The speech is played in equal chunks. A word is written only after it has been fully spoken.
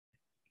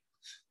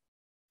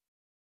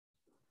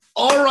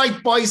All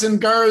right, boys and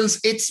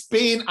girls, it's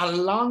been a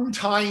long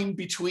time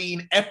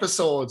between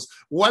episodes.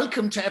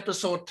 Welcome to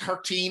episode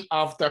 13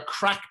 of the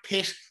Crack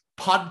Pit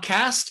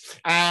podcast.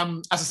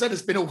 As I said,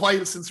 it's been a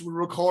while since we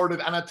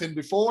recorded anything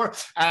before.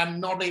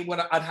 Normally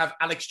I'd have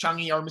Alex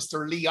Changi or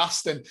Mr. Lee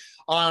Austin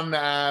on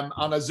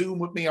a Zoom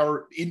with me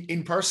or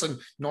in person,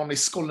 normally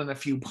sculling a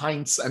few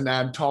pints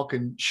and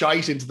talking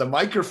shite into the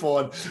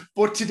microphone.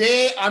 But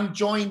today I'm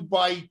joined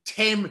by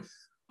Tim.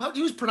 How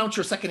do you pronounce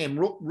your second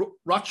name?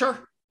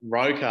 Rocher?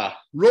 Roker.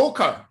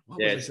 Roker. What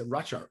yeah. was I saying?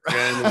 Rocher.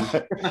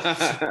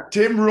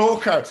 Tim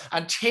Roker.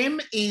 And Tim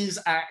is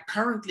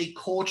currently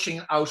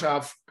coaching out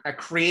of a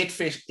Create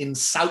Fit in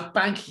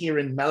Southbank here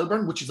in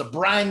Melbourne, which is a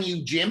brand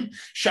new gym.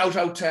 Shout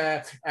out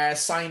to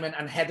Simon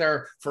and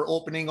Heather for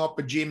opening up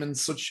a gym in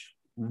such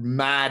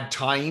mad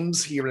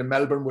times here in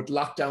Melbourne with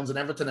lockdowns and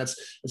everything.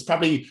 It's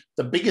probably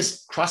the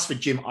biggest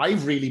CrossFit gym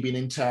I've really been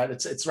into.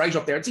 It's right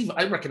up there. It's even,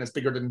 I reckon it's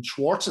bigger than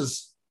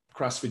Schwartz's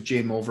CrossFit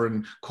gym over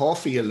in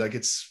Caulfield. Like,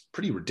 it's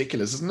pretty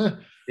ridiculous, isn't it?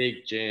 Big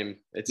gym.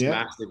 It's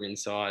massive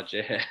inside.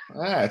 Yeah.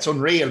 It's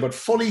unreal, but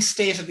fully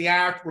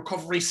state-of-the-art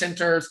recovery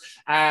centers.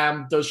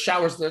 There's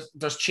showers,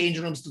 there's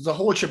changing rooms, there's a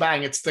whole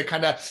shebang. It's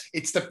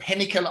the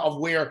pinnacle of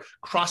where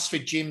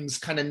CrossFit gyms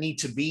kind of need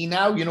to be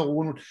now. You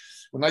know,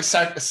 when I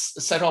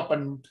set up,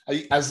 and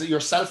as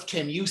yourself,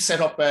 Tim, you set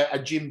up a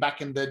gym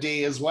back in the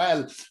day as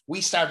well.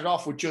 We started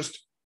off with just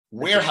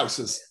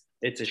warehouses.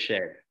 It's a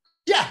shed.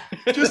 Yeah,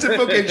 just a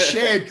fucking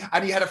shed.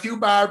 And you had a few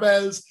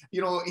barbells.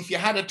 You know, if you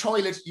had a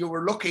toilet, you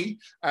were lucky.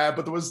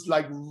 But there was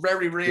like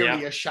very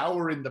rarely a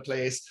shower in the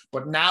place.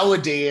 But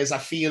nowadays, I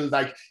feel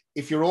like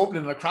if you're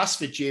opening a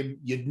CrossFit gym,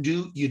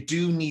 you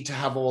do need to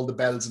have all the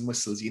bells and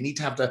whistles. You need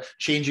to have the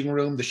changing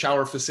room, the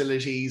shower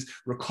facilities,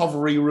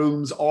 recovery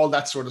rooms, all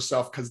that sort of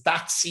stuff, because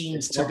that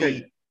seems to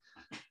be...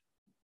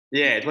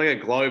 Yeah, it's like a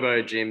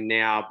Globo gym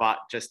now, but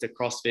just a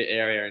CrossFit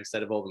area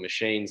instead of all the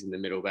machines in the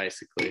middle,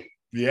 basically.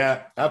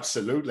 Yeah,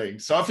 absolutely.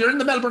 So if you're in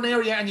the Melbourne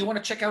area and you want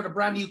to check out a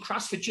brand new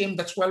CrossFit gym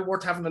that's well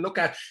worth having a look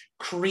at,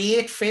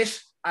 Create Fit.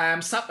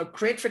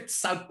 Create Fit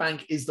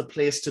Southbank is the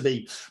place to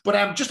be.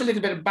 But just a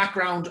little bit of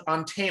background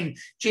on Tim.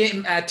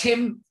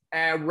 Tim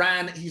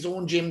ran his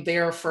own gym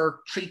there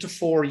for 3 to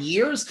 4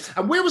 years.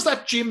 And where was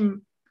that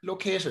gym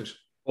located?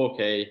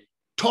 Torquay.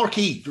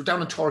 You're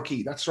down in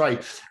Torquay. That's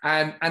right.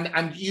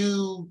 And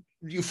you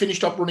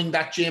finished up running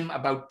that gym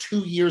about 2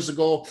 years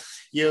ago.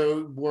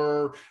 You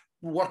were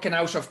working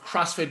out of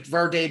CrossFit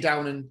Verde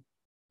down in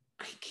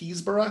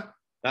Keysborough.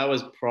 That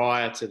was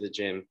prior to the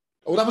gym.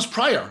 Oh, that was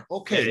prior.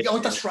 Okay. Oh,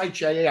 that's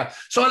right. Yeah.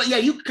 So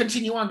you can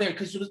continue on there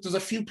because there's a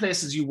few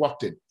places you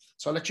worked in.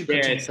 So I'll let you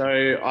continue. Yeah.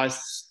 So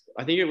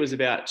I think it was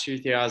about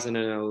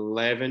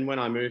 2011 when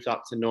I moved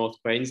up to North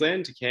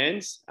Queensland to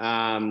Cairns.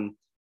 And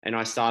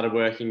I started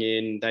working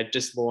they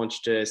just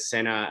launched a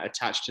centre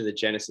attached to the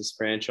Genesis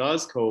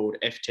franchise called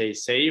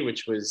FTC,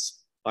 which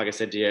was, like I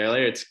said to you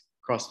earlier, it's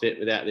CrossFit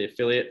without the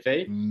affiliate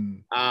fee.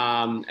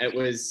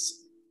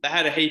 They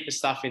had a heap of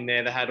stuff in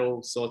there. They had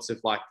all sorts of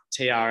like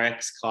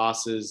TRX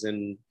classes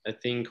and a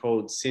thing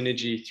called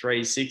Synergy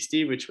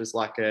 360, which was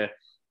like a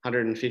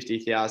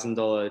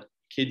 $150,000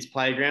 kids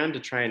playground to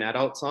train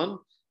adults on.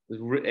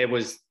 It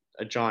was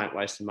a giant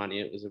waste of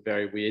money. It was a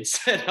very weird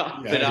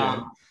setup.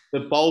 The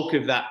bulk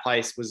of that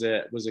place was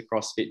a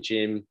CrossFit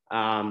gym,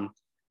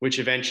 which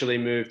eventually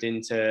moved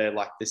into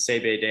like the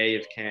CBD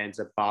of Cairns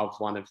above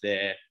one of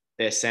their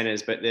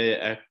centers. But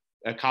a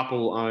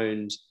couple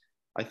owned,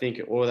 I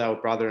think, or they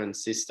were brother and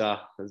sister.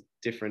 There's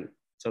different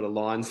sort of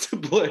lines to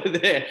blur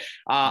there.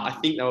 I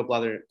think they were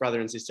brother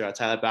and sister. I take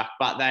that back.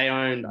 But they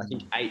owned, I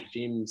think, 8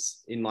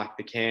 gyms in like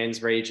the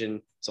Cairns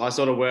region. So I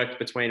sort of worked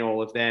between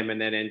all of them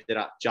and then ended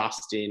up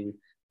just in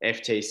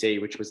FTC,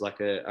 which was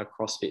like a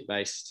CrossFit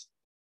based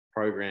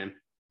program.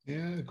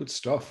 Yeah, good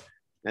stuff.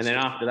 And then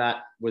after that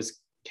was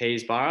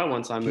Keysborough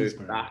once I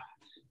moved back.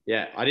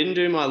 Yeah, I didn't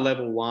do my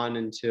level 1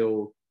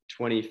 until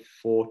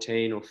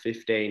 2014 or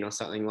 15 or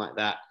something like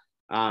that,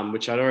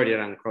 which I'd already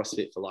done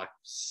CrossFit for like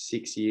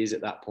 6 years at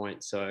that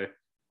point. So it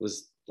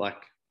was like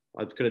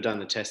I could have done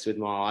the test with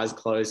my eyes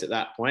closed at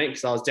that point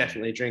because I was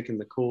definitely drinking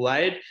the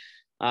Kool-Aid.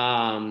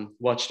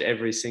 Watched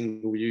every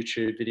single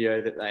YouTube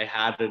video that they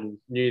had and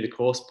knew the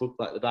course book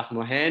like the back of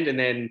my hand. And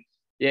then,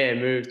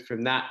 moved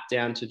from that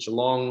down to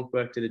Geelong,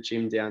 worked at a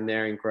gym down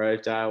there in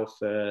Grovedale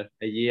for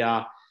a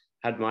year,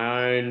 had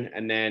my own,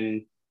 and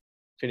then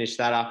finished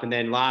that up. And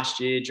then last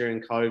year during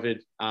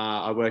COVID,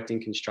 I worked in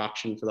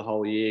construction for the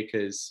whole year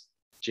because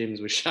gyms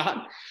were shut.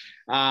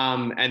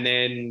 And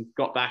then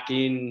got back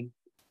in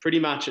pretty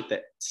much at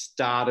the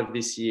start of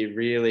this year,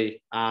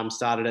 really.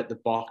 Started at the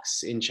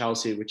Box in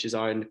Chelsea, which is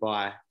owned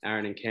by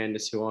Aaron and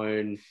Candice, who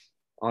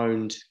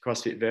owned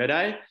CrossFit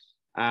Verde.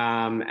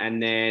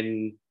 And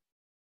then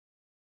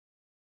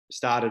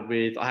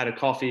I had a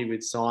coffee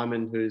with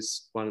Simon,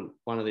 who's one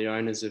of the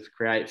owners of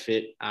Create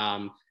Fit,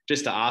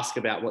 just to ask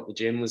about what the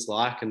gym was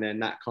like. And then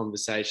that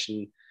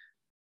conversation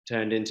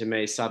turned into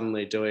me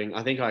suddenly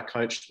I think I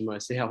coached the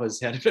most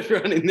hours out of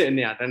everyone in there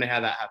now. I don't know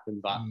how that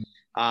happened, but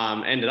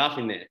ended up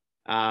in there.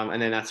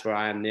 And then that's where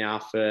I am now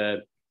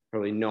for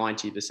probably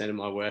 90% of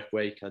my work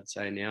week, I'd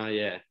say now.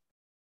 Yeah.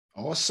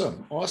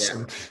 Awesome.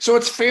 Yeah. So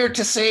it's fair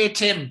to say,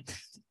 Tim,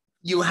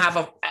 you have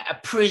a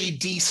pretty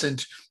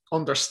decent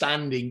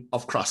understanding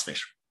of CrossFit.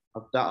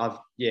 Yeah.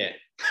 Yeah.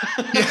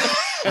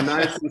 I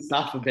know some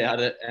stuff about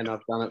it, and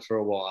I've done it for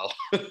a while.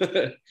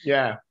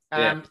 Yeah.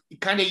 Yeah.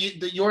 Kind of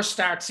your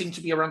start seemed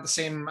to be around the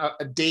same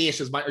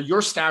date as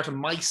your start and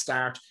my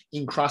start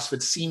in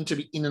CrossFit seemed to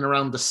be in and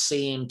around the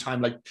same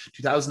time, like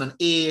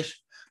 2008,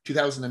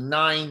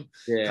 2009.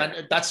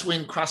 Yeah. That's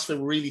when CrossFit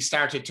really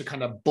started to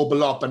kind of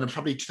bubble up. And then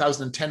probably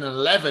 2010 and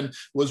 11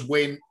 was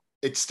when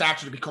it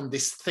started to become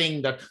this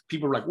thing that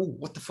people were like, oh,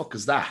 what the fuck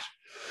is that?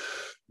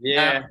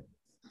 Yeah.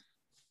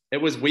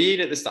 It was weird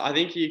at the start. I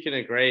think you can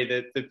agree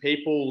that the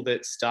people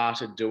that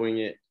started doing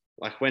it,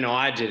 like when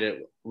I did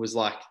it, was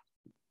like,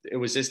 it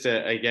was just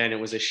it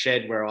was a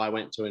shed where I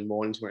went to in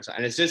Mornington,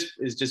 and it's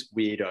just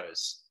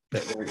weirdos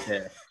that weren't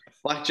there.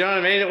 Like, do you know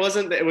what I mean?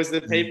 It was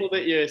the people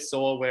that you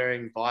saw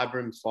wearing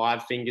Vibram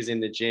 5 fingers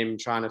in the gym,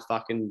 trying to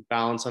fucking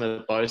balance on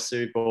a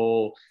BOSU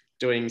ball,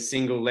 doing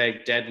single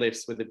leg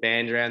deadlifts with a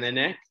band around their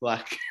neck.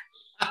 Like,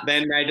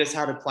 then they just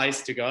had a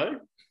place to go.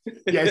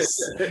 Yes.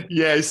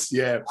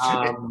 Yeah.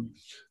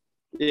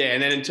 Yeah,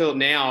 and then until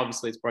now,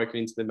 obviously, it's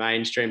broken into the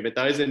mainstream. But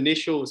those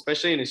initial,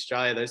 especially in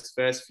Australia, those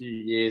first few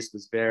years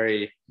was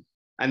very,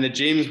 and the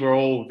gyms were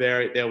all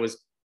very. There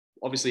was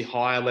obviously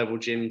higher level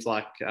gyms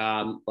like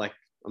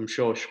I'm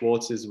sure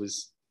Schwartz's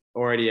was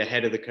already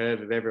ahead of the curve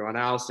of everyone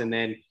else, and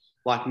then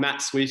like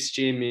Matt Swift's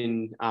gym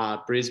in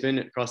Brisbane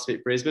at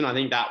CrossFit Brisbane. I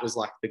think that was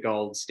like the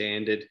gold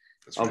standard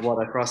of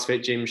what a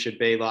CrossFit gym should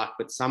be like.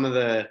 But some of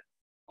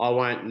I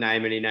won't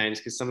name any names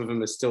because some of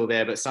them are still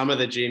there. But some of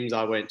the gyms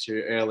I went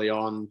to early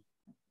on,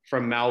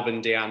 from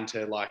Melbourne down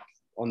to like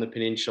on the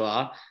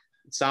peninsula,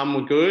 some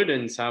were good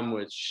and some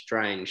were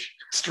strange.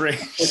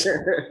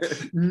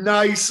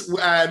 Nice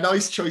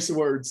choice of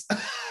words.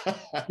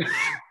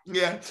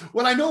 Yeah.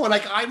 Well, I know,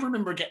 like, I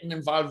remember getting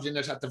involved in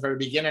it at the very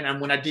beginning. And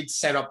when I did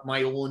set up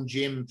my own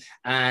gym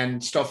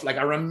and stuff, like,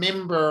 I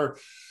remember,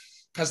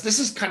 because this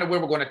is kind of where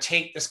we're going to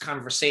take this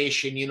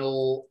conversation, you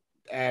know,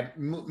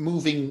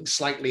 moving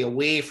slightly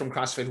away from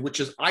CrossFit, which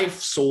is I've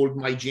sold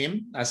my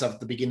gym as of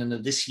the beginning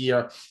of this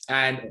year.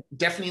 And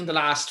definitely in the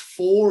last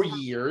 4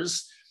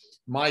 years,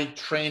 my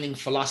training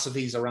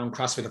philosophies around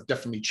CrossFit have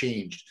definitely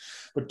changed.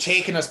 But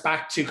taking us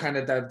back to kind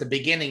of the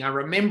beginning, I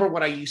remember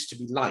what I used to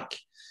be like,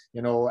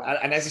 you know,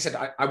 and as I said,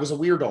 I was a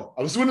weirdo.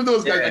 I was one of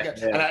those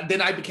guys. And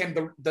then I became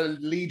the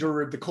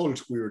leader of the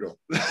cult weirdo.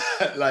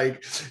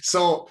 Like,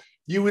 so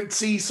you would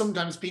see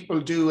sometimes people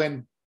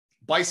doing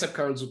bicep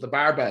curls with the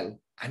barbell,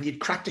 and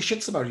you'd crack the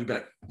shits about it. You'd be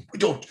like, we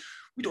don't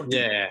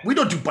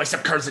do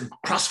bicep curls in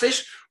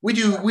CrossFit. We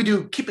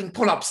do keeping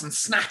pull-ups and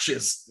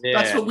snatches. Yeah.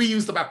 That's what we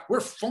use about. We're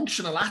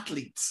functional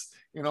athletes.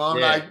 You know,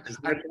 I'm like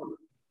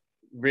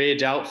rear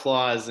delt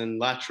flies and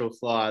lateral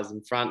flies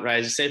and front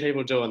raise. You see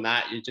people doing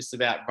that, you just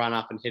about run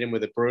up and hit them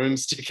with a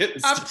broomstick.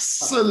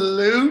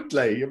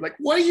 Absolutely. You're like,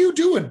 what are you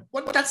doing?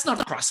 What? That's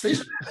not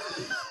CrossFit.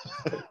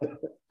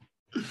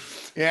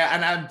 Yeah,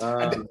 and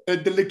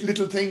the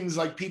little things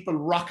like people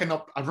rocking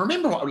up. I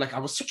remember, like, I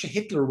was such a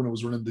Hitler when I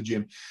was running the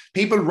gym.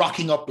 People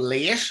rocking up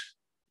late,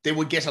 they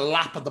would get a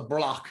lap of the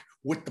block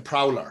with the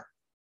prowler.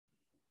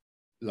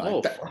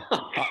 Like,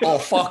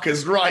 fuck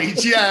is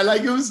right. Yeah,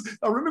 like, it was.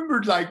 I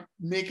remembered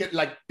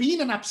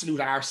being an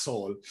absolute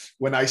arsehole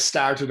when I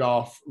started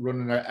off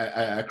running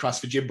a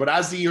CrossFit gym. But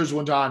as the years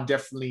went on,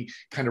 definitely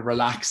kind of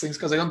relaxed things,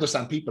 because I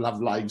understand people have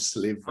lives to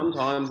live.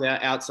 Sometimes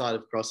outside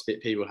of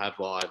CrossFit, people have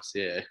lives.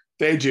 Yeah.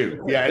 They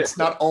do. Yeah, it's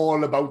not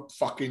all about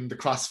fucking the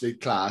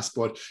CrossFit class.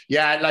 But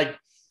yeah, like,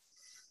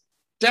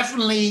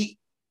 definitely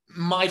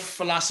my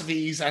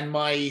philosophies and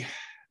my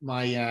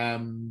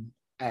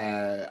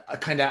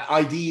kind of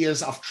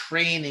ideas of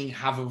training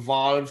have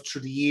evolved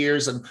through the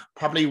years, and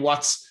probably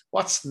what's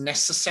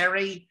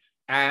necessary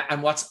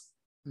and what's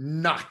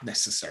not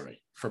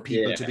necessary for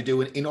people to be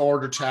doing in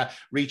order to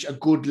reach a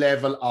good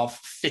level of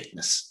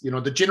fitness. You know,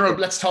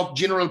 let's talk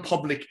general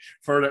public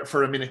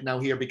for a minute now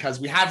here, because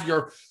we have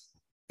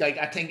like,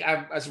 I think,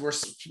 as we were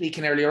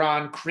speaking earlier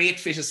on, Create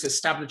Fit is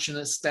establishing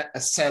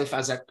itself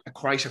as a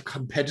quite a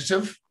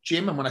competitive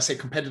gym. And when I say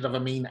competitive, I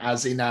mean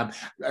as in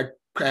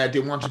they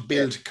want to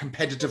build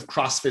competitive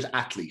CrossFit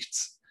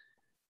athletes.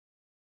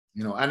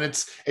 You know, and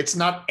it's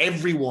not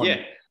everyone.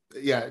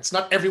 Yeah, it's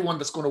not everyone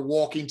that's going to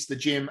walk into the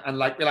gym and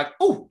be like,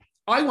 oh,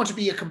 I want to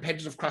be a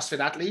competitive CrossFit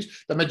athlete.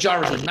 The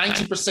majority,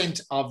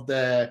 90% of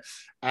the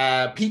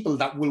people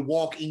that will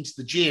walk into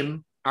the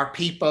gym are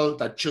people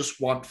that just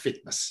want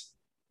fitness.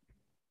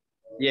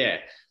 Yeah.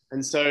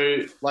 And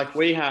so, like,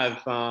 we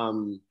have,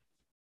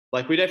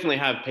 we definitely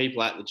have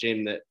people at the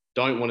gym that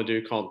don't want to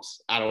do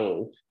comps at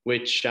all,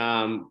 which,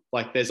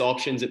 like, there's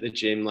options at the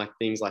gym, like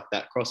things like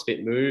that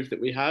CrossFit Move that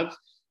we have,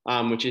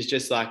 which is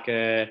just like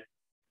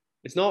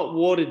it's not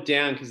watered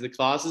down, because the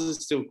classes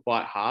are still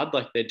quite hard.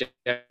 Like, they're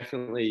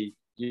definitely,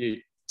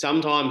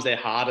 sometimes they're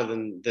harder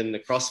than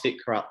the CrossFit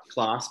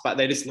class, but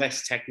they're just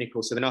less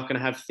technical. So they're not going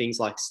to have things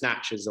like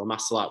snatches or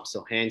muscle ups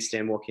or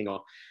handstand walking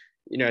or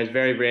it's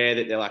very rare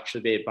that there'll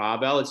actually be a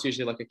barbell. It's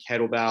usually like a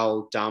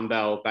kettlebell,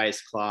 dumbbell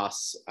based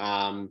class.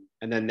 And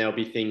then there'll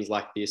be things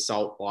like the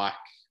assault bike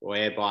or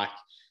air bike,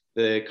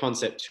 the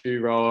Concept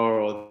 2 rower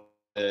or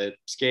the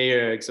ski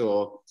ergs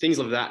or things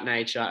of that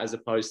nature, as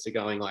opposed to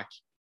going like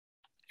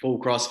full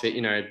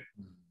CrossFit,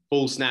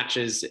 full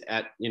snatches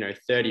at,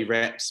 30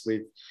 reps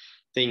with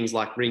things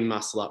like ring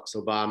muscle ups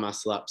or bar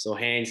muscle ups or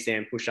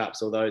handstand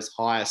push-ups or those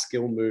higher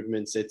skill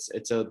movements. It's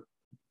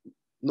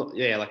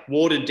like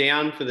watered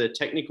down for the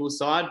technical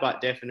side,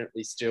 but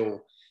definitely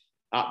still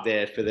up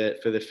there for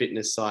the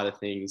fitness side of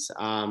things.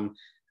 And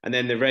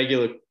then the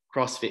regular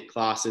CrossFit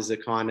classes are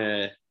kind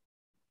of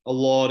a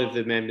lot of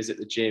the members at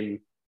the gym,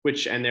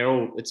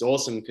 it's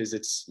awesome because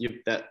it's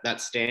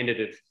that standard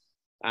of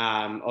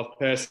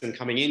person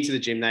coming into the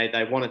gym.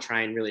 They want to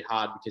train really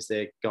hard because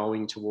they're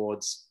going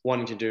towards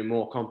wanting to do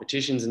more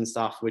competitions and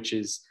stuff, which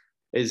is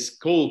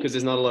cool because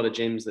there's not a lot of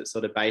gyms that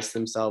sort of base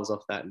themselves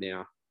off that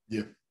now.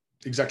 Yeah.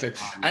 Exactly.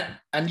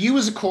 And you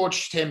as a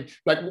coach, Tim,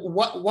 like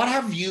what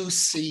have you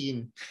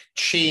seen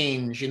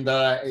change in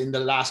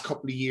the last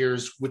couple of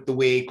years with the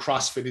way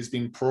CrossFit is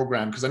being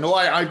programmed? Because I know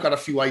I've got a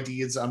few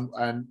ideas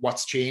on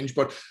what's changed,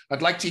 but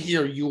I'd like to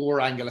hear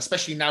your angle,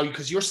 especially now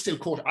because you're still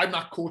coaching. I'm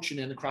not coaching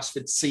in the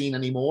CrossFit scene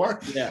anymore.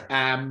 Yeah.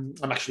 I'm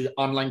actually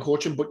online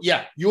coaching, but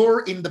yeah,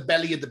 you're in the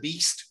belly of the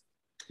beast.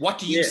 What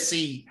do you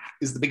see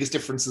is the biggest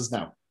differences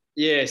now?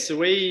 Yeah,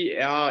 so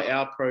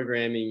our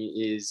programming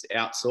is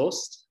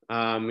outsourced.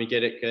 We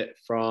get it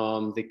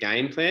from the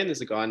Game Plan.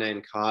 There's a guy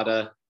named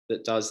Carter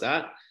that does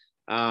that.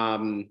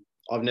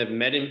 I've never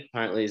met him.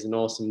 Apparently he's an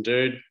awesome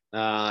dude.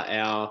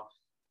 The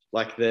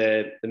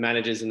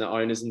managers and the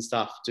owners and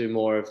stuff do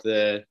more of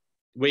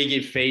we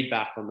give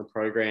feedback on the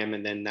program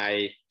and then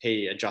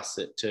he adjusts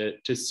it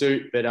to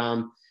suit. But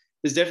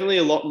there's definitely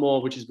a lot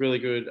more, which is really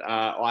good.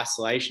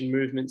 Isolation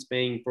movements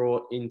being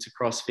brought into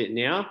CrossFit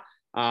now.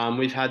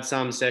 We've had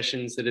some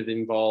sessions that have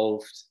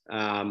involved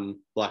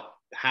like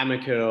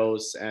hammer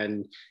curls,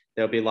 and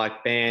there'll be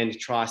like band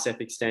tricep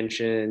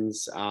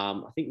extensions. I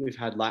think we've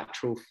had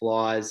lateral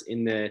flies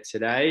in there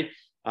today.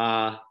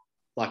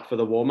 Like for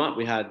the warm up,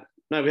 we had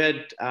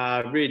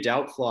rear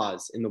delt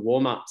flies in the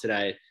warm up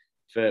today,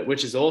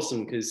 which is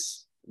awesome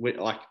because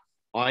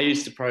I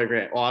used to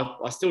program.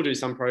 I still do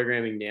some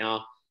programming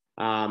now,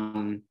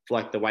 for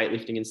like the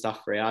weightlifting and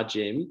stuff for our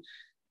gym.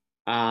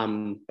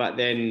 But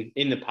then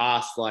in the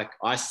past, like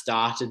I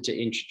started to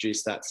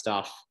introduce that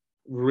stuff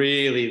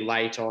really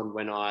late on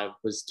when I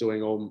was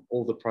doing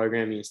all the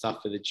programming and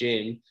stuff for the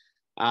gym.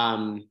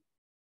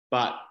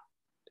 But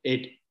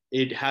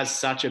it has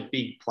such a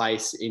big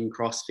place in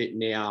CrossFit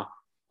now,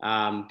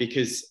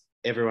 because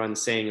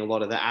everyone's seeing a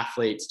lot of the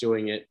athletes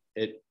doing it.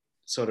 It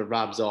sort of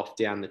rubs off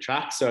down the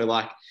track. So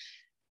like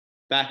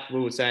back we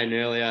were saying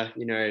earlier,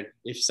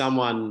 if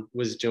someone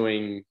was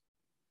doing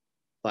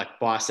like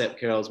bicep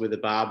curls with a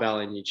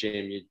barbell in your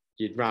gym,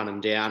 you'd run them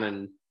down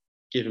and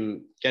get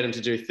them to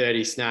do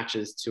 30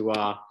 snatches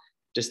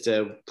just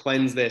to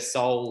cleanse their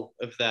soul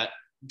of that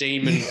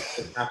demon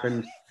that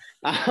happened.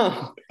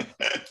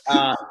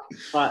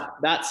 But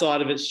that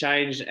side of it's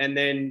changed. And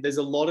then there's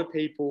a lot of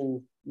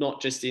people,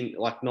 not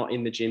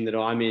in the gym that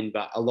I'm in,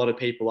 but a lot of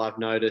people I've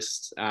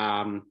noticed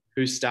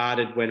who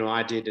started when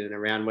I did and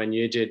around when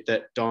you did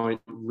that don't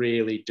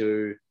really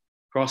do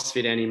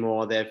CrossFit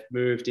anymore. They've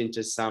moved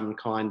into some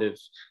kind of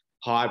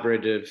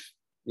hybrid of,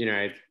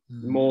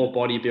 more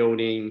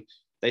bodybuilding.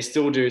 They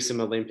still do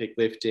some Olympic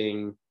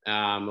lifting,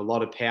 a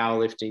lot of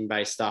powerlifting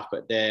based stuff,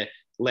 but they're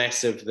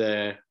less of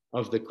the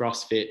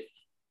CrossFit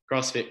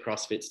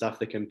stuff,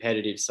 the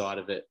competitive side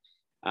of it,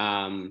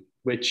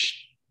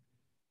 which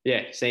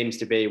seems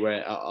to be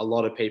where a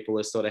lot of people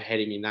are sort of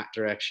heading in that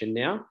direction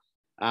now.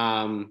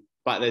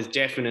 But there's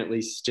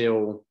definitely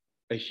still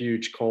a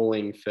huge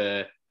calling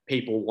for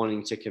people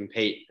wanting to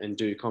compete and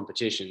do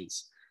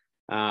competitions,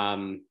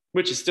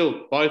 which is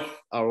still, both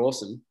are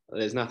awesome.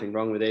 There's nothing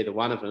wrong with either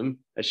one of them.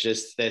 It's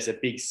just there's a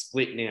big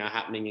split now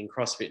happening in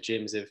CrossFit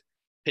gyms of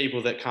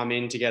people that come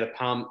in to get a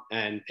pump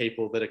and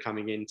people that are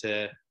coming in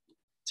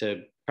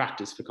to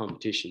practice for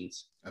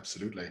competitions.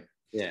 Absolutely.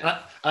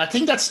 Yeah. I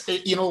think that's,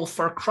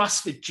 for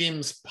CrossFit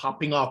gyms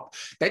popping up,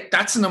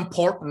 that's an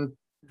important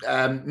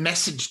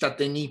message that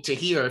they need to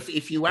hear.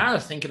 If you are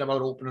thinking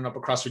about opening up a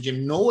CrossFit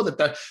gym, know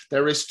that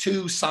there is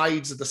two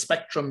sides of the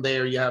spectrum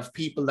there. You have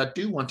people that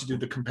do want to do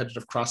the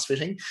competitive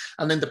CrossFitting,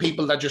 and then the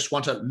people that just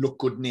want to look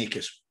good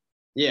naked.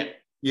 Yeah.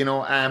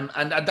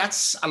 And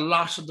that's a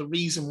lot of the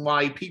reason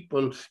why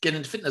people get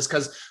into fitness,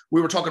 because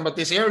we were talking about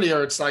this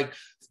earlier. It's like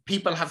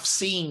people have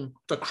seen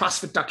the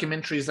CrossFit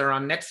documentaries that are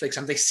on Netflix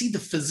and they see the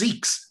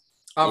physiques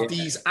of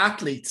these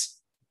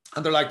athletes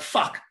and they're like,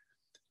 fuck,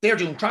 they're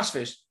doing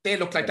CrossFit. They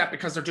look like that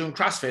because they're doing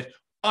CrossFit.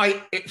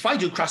 If I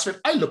do CrossFit,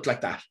 I look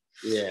like that.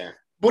 Yeah.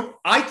 But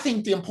I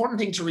think the important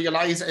thing to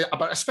realize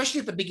about, especially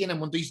at the beginning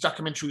when these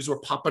documentaries were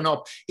popping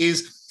up,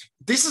 is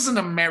this is an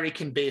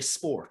American-based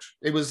sport.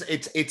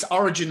 Its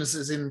origins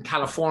is in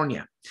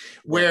California,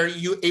 where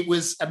it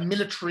was a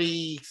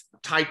military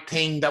type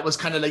thing that was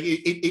kind of like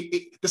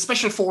the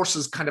special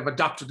forces kind of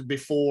adopted it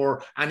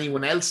before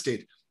anyone else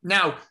did.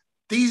 Now,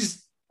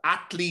 these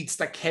athletes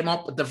that came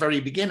up at the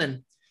very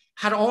beginning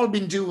had all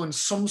been doing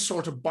some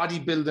sort of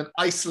bodybuilding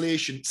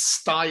isolation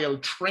style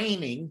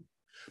training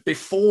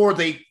before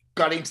they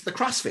got into the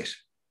CrossFit.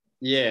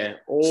 Yeah.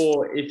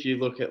 Or if you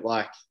look at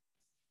like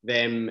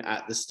them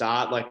at the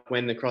start, like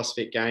when the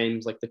CrossFit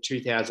Games, like the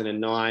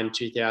 2009,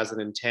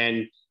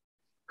 2010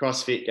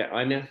 CrossFit,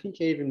 I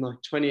think even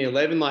like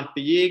 2011, like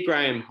the year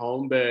Graham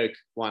Holmberg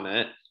won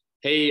it,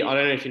 I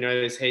don't know if you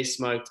know this, he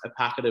smoked a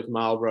packet of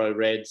Marlboro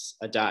Reds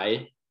a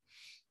day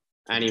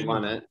and he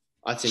won it.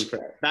 That's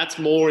impressive. That's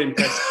more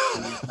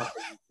impressive than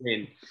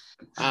win.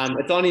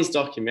 It's on his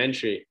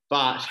documentary,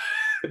 but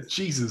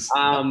Jesus.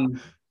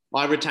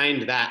 I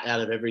retained that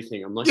out of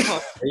everything. I'm like,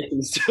 oh, he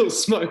can still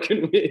smoke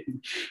and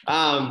win.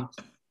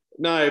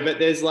 No, but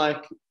there's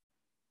like,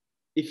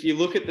 if you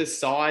look at the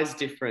size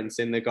difference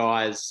in the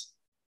guys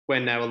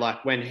when they were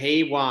like, when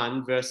he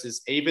won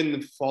versus even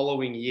the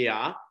following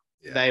year,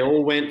 they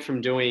all went from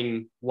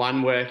doing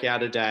one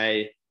workout a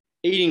day,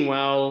 eating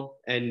well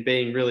and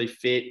being really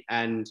fit.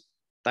 And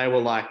they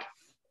were like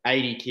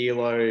 80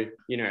 kilo,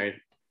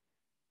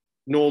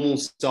 normal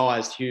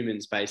sized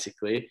humans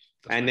basically.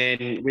 And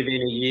then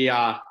within a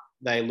year,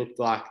 they looked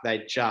like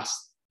they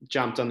just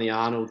jumped on the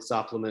Arnold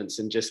supplements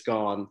and just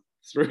gone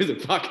through the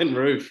fucking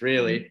roof,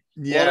 really.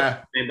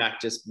 Yeah. Came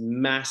back just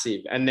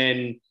massive. And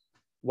then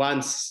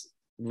once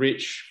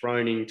Rich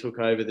Froning took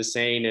over the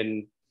scene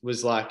and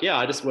was like, yeah,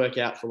 I just work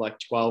out for like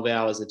 12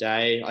 hours a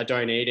day. I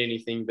don't eat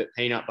anything but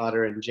peanut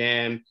butter and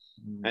jam.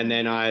 And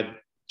then I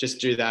just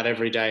do that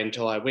every day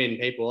until I win.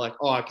 People are like,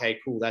 oh, okay,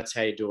 cool. That's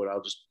how you do it.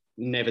 I'll just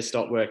never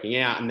stop working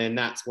out. And then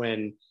that's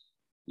when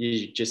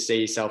you just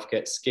see yourself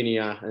get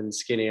skinnier and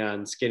skinnier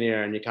and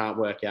skinnier, and you can't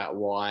work out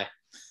why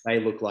they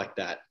look like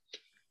that.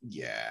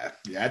 Yeah.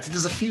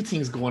 There's a few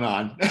things going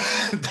on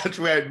that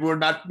we're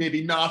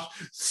not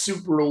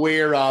super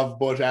aware of,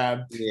 but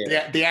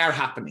they are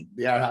happening.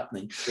 Yeah.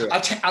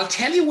 I'll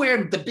tell you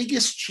where the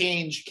biggest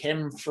change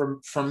came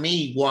from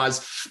me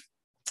was,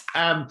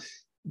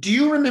 do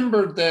you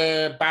remember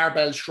the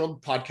Barbell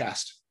Shrug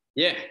podcast?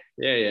 Yeah.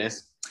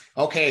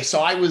 Okay,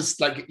 so I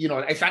was like,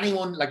 if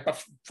anyone like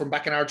from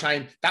back in our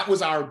time, that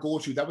was our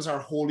go-to, that was our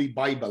holy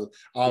Bible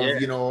of,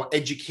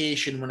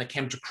 education when it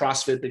came to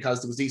CrossFit,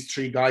 because there was these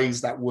three guys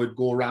that would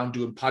go around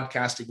doing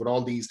podcasting with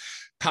all these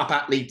top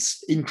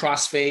athletes in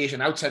CrossFit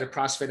and outside of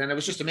CrossFit, and it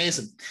was just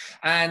amazing.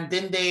 And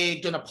then they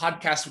done a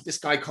podcast with this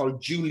guy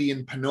called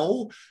Julian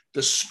Pinot,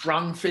 the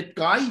Strong Fit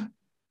guy.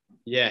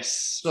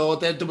 Yes. So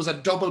there was a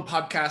double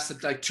podcast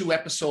at like 2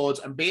 episodes,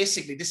 and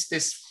basically this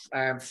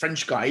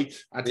French guy,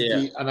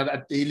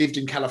 he lived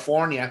in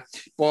California,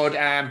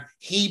 but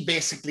he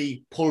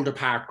basically pulled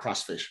apart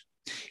CrossFit.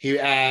 He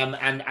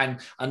and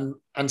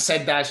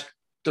said that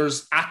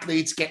there's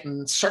athletes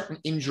getting certain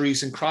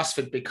injuries in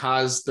CrossFit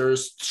because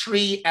there's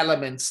 3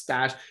 elements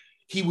that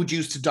he would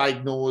use to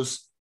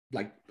diagnose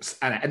like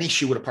an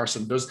issue with a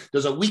person.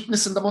 There's a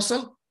weakness in the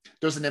muscle,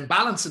 there's an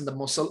imbalance in the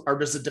muscle, or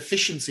there's a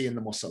deficiency in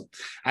the muscle.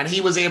 And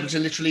he was able to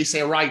literally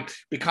say, right,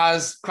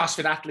 because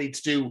CrossFit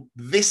athletes do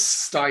this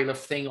style of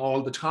thing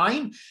all the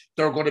time,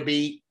 there's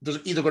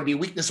either going to be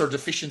weakness or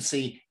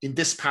deficiency in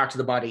this part of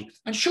the body.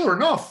 And sure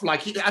enough,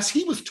 like as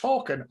he was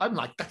talking, I'm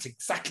like, that's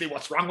exactly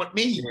what's wrong with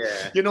me.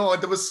 Yeah.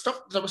 There was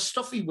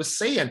stuff he was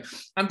saying.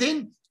 And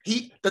then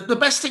the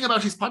best thing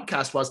about his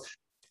podcast was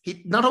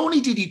not only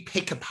did he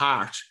pick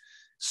apart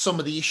some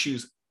of the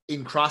issues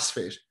in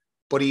CrossFit,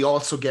 but he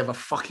also gave a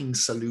fucking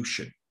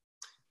solution.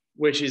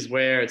 Which is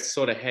where it's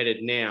sort of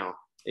headed now,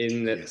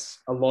 in that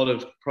a lot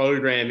of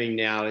programming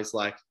now is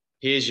like,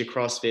 here's your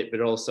CrossFit,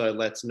 but also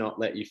let's not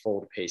let you fall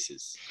to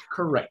pieces.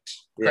 Correct.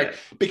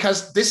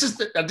 Because this is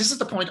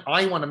the point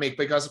I want to make,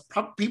 because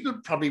people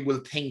probably will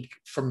think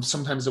from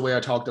sometimes the way I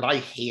talk that I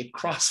hate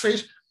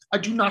CrossFit. I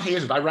do not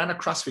hate it. I ran a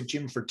CrossFit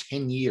gym for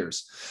 10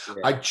 years.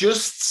 Yeah. I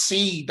just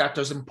see that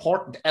there's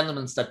important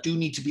elements that do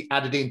need to be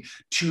added in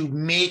to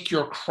make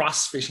your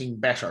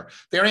CrossFitting better.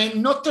 There ain't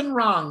nothing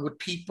wrong with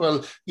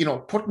people,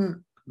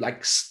 putting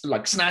like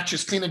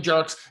snatches, clean and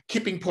jerks,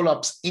 kipping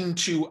pull-ups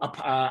into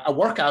a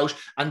workout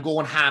and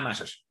going ham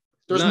at it.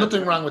 There's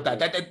nothing wrong with that.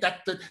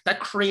 That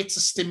creates a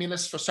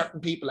stimulus for certain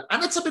people.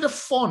 And it's a bit of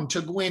fun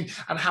to go in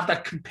and have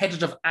that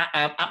competitive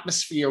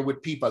atmosphere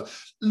with people.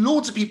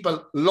 Loads of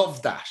people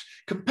love that.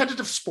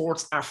 Competitive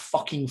sports are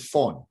fucking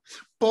fun.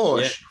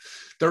 But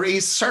there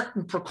is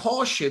certain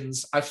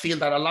precautions I feel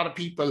that a lot of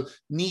people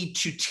need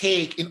to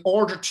take in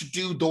order to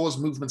do those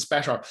movements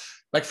better.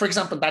 Like, for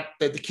example,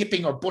 the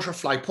kipping or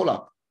butterfly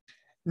pull-up.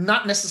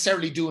 Not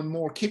necessarily doing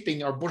more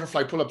kipping or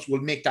butterfly pull-ups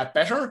will make that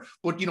better,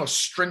 but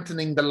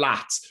strengthening the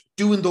lats,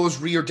 doing those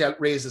rear delt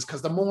raises,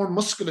 because the more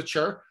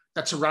musculature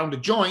that's around a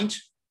joint,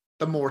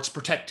 the more it's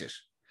protected.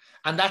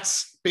 And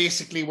that's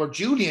basically where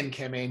Julian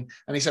came in,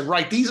 and he said,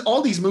 right,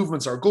 all these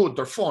movements are good,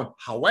 they're fun.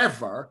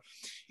 However,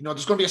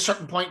 there's going to be a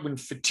certain point when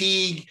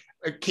fatigue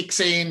kicks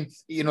in,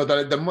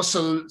 the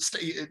muscle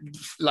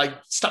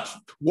stops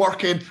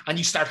working and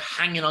you start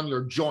hanging on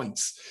your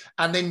joints.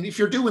 And then if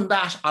you're doing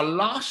that a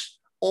lot,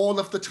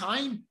 all of the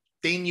time,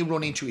 then you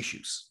run into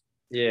issues.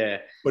 Yeah.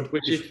 But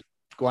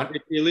go Go on.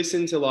 If you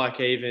listen to like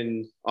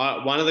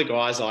one of the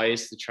guys I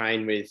used to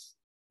train with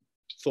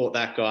thought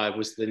that guy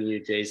was the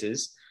new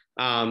Jesus.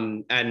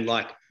 And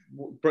like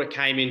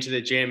came into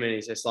the gym and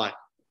he's just like,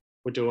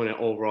 we're doing it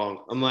all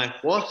wrong. I'm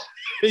like, what?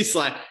 He's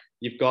like,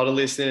 you've got to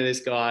listen to this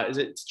guy.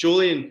 It's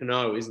Julian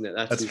Pinot, isn't it?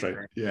 That's right.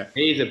 Name. Yeah.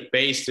 He's a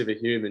beast of a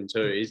human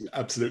too.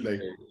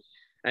 Absolutely.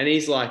 And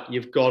he's like,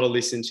 you've got to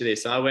listen to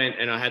this. I went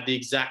and I had the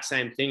exact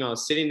same thing. I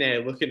was sitting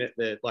there looking at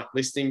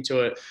listening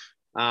to it.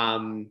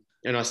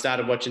 And I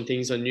started watching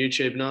things on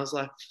YouTube and I was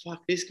like,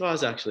 fuck, this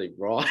guy's actually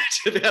right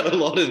about a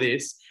lot of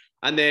this.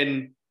 And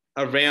then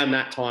around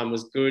that time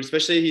was good,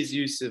 especially his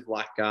use of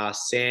like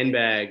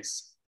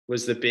sandbags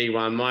was the big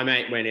one. My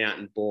mate went out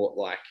and bought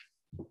like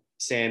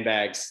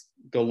sandbags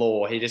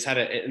galore. He just had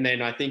it. And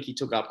then I think he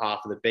took up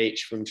half of the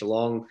beach from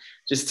Geelong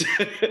just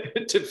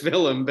to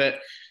fill them. But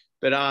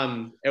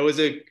it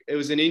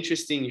was an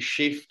interesting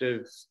shift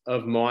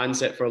of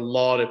mindset for a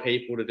lot of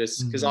people to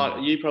just, because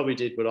you probably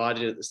did what I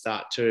did at the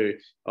start too,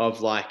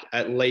 of like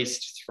at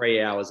least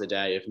 3 hours a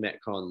day of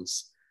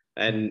Metcons.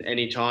 And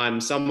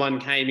anytime someone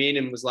came in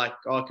and was like,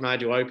 oh, can I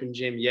do open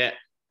gym? Yeah.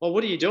 Well,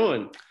 what are you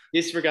doing?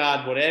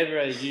 Disregard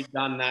whatever you'd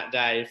done that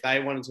day. If they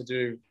wanted to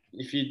do,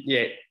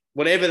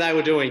 whatever they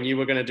were doing, you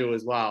were going to do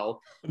as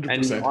well.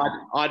 100%. And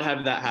I'd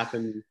have that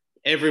happen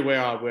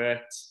everywhere I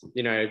worked.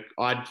 You know,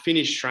 I'd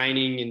finish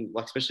training and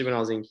like, especially when I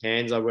was in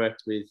Cairns, I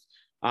worked with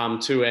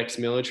 2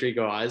 ex-military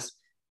guys,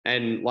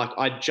 and like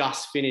I'd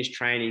just finished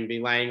training, be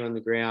laying on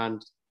the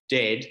ground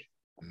dead,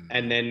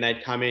 and then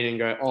they'd come in and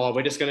go, oh,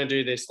 we're just going to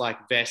do this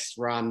like vest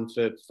run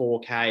for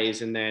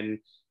 4Ks and then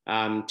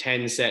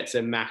 10 sets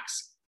of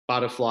max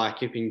butterfly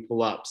kipping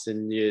pull-ups,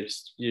 and you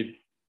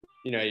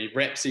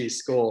reps your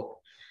score.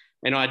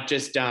 And I'd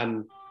just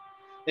done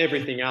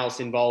everything else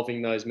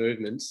involving those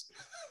movements.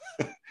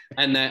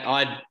 And that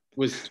I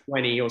was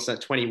 20 or so,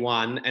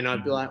 21, and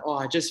I'd be like, oh,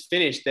 I just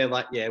finished. They're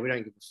like, yeah, we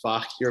don't give a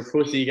fuck. You're a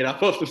pussy. Get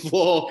up off the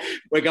floor.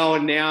 We're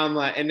going now. I'm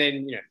like, and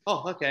then,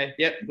 oh, okay.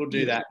 Yep, we'll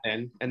do that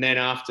then. And then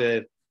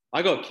after,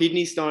 I got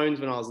kidney stones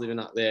when I was living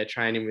up there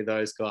training with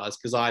those guys,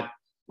 because I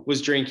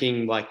was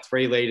drinking like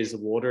 3 liters of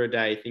water a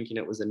day thinking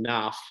it was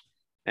enough.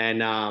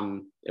 And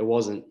it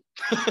wasn't.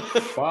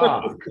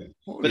 Wow.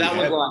 But that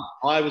was like,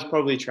 I was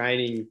probably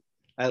training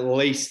at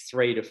least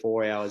 3 to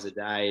 4 hours a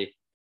day,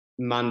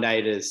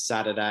 Monday to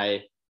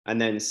Saturday, and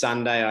then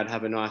Sunday I'd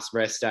have a nice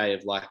rest day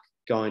of like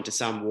going to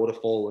some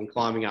waterfall and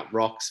climbing up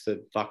rocks for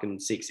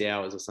fucking 6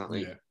 hours or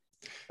something.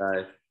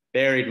 So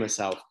buried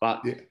myself.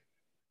 But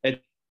the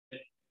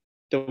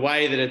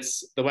way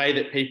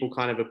that people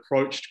kind of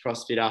approached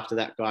CrossFit after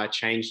that guy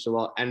changed a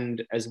lot,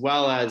 and as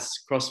well as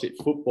CrossFit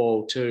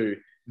football too.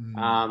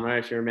 I don't know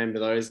if you remember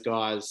those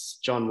guys,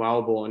 John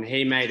Wellborn.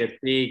 He made a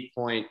big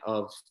point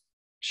of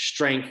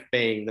strength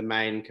being the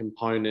main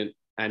component,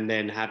 and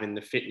then having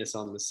the fitness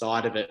on the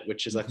side of it,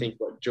 which is, I think,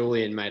 what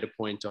Julian made a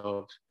point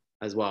of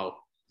as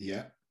well.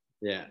 Yeah.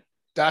 Yeah.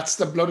 That's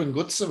the blood and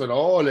guts of it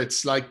all.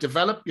 It's like,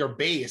 develop your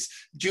base.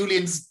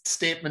 Julian's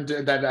statement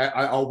that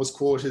I always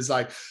quote is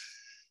like,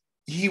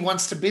 he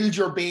wants to build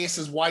your base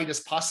as wide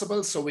as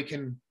possible so we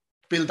can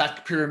build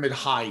that pyramid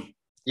high.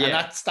 Yeah. And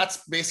that's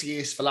basically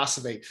his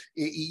philosophy.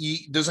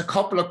 There's a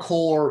couple of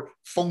core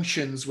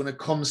functions when it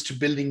comes to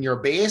building your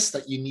base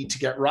that you need to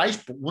get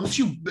right. But once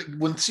you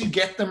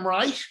get them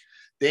right,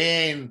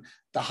 then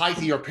the height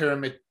of your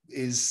pyramid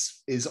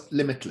is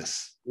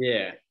limitless.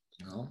 Yeah.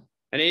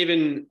 And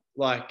even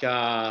like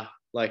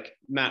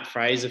Matt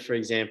Fraser, for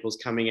example, is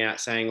coming out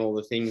saying all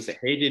the things that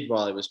he did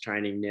while he was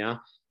training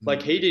now.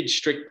 Like he did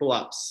strict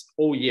pull-ups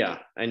all year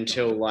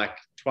until like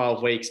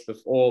 12 weeks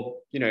before,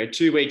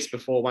 2 weeks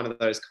before one of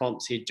those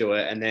comps, he'd do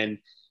it. And then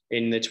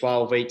in the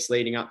 12 weeks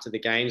leading up to the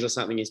games or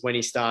something is when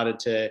he started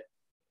to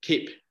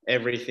kip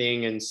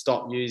everything and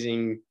stop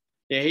using.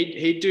 Yeah,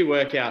 he'd do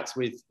workouts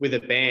with a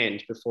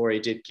band before he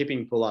did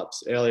kipping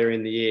pull-ups earlier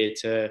in the year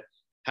to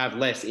have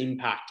less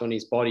impact on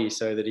his body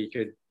so that he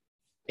could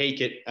peak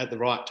it at the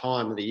right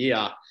time of the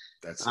year.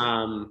 That's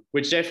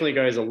which definitely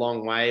goes a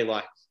long way.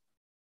 Like,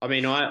 I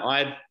mean,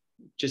 I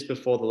just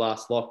before the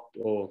last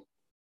whichever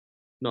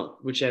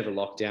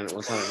lockdown it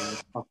was, I'm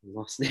fucking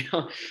lost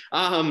now.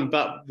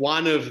 But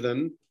one of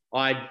them,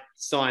 I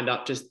signed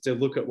up just to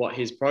look at what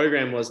his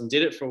program was and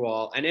did it for a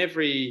while. And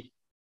every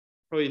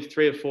probably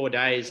 3 or 4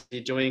 days,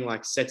 you're doing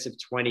like sets of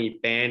 20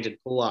 banded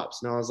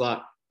pull-ups. And I was like,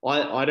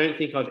 I don't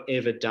think I've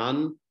ever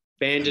done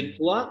banded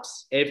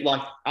pull-ups,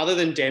 like other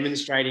than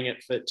demonstrating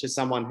it to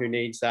someone who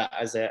needs that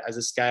as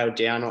a scaled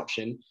down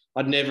option.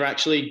 I'd never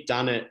actually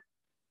done it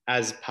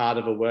as part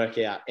of a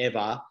workout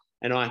ever.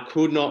 And I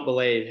could not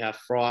believe how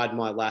fried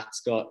my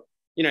lats got,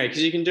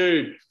 because you can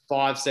do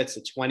 5 sets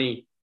of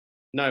 20,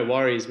 no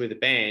worries with a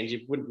band.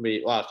 You wouldn't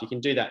be, well, if you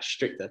can do that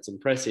strict, that's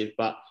impressive,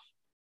 but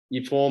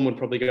your form would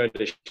probably go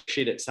to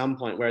shit at some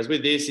point. Whereas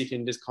with this, you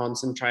can just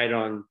concentrate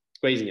on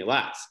squeezing your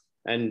lats.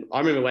 And I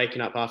remember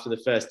waking up after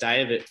the first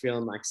day of it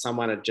feeling like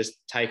someone had just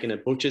taken a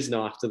butcher's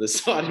knife to the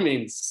side of me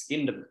and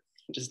skinned them,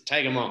 just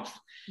take them off.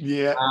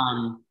 Yeah.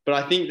 But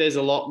I think there's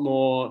a lot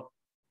more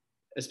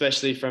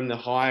especially from the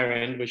higher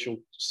end, which will,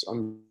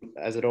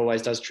 as it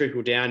always does,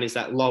 trickle down, is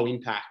that low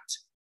impact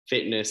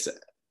fitness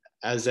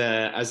as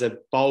a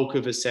bulk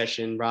of a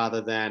session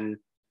rather than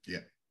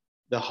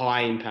the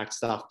high impact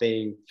stuff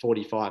being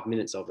 45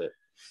 minutes of it.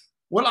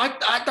 Well,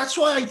 that's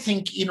why I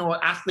think, you know,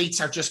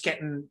 athletes are just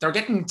getting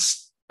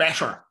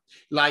better.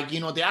 Like, you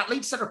know, the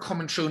athletes that are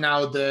coming through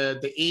now,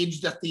 the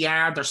age that they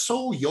are, they're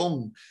so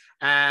young,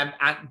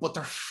 but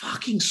they're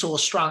fucking so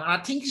strong. And I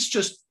think it's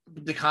just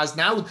because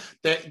now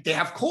they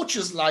have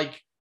coaches like,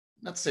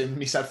 not saying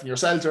myself and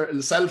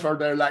yourself, or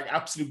they're like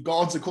absolute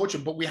gods of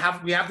coaching, but we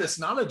have this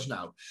knowledge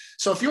now.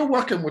 So if you're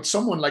working with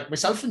someone like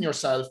myself and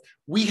yourself,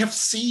 we have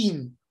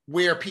seen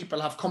where people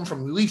have come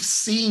from. We've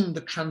seen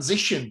the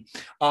transition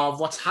of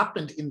what's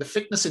happened in the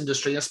fitness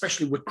industry,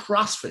 especially with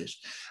CrossFit.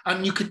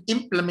 And you can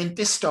implement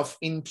this stuff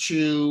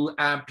into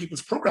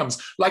people's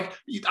programs. Like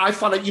I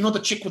follow, you know, the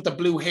chick with the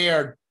blue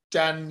hair,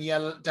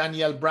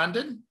 Danielle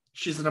Brandon.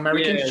 She's an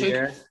American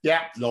chick.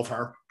 Yeah, love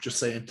her. Just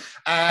saying.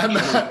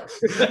 But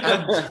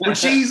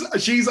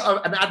she's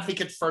an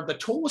advocate for the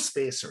toe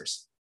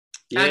spacers.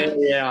 I know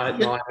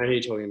who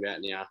you're talking about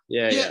now.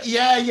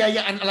 Yeah.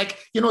 And like,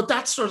 you know,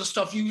 that sort of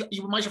stuff.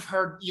 You might have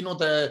heard, you know,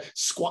 the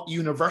Squat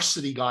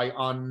University guy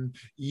on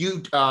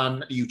YouTube,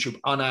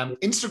 on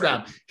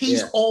Instagram.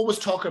 He's always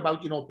talking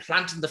about, you know,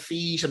 planting the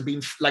feet and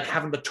being like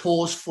having the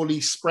toes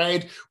fully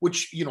spread,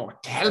 which, you know,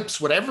 it helps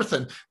with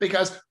everything,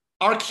 because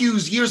our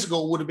cues years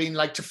ago would have been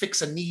like to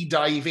fix a knee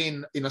dive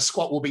in a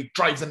squat will be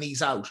drive the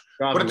knees out.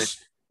 But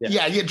it's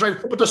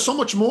drive. But there's so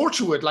much more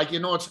to it. Like, you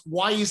know, it's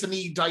why is the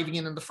knee diving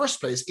in the first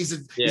place?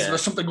 Is there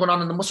something going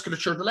on in the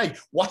musculature of the leg?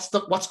 What's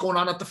going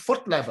on at the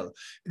foot level?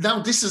 Now,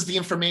 this is the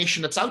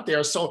information that's out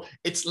there. So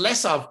it's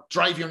less of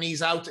drive your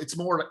knees out. It's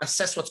more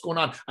assess what's going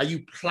on. Are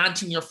you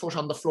planting your foot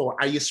on the floor?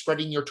 Are you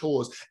spreading your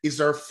toes? Is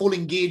there full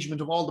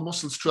engagement of all the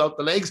muscles throughout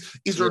the legs?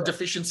 Is there a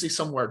deficiency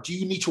somewhere? Do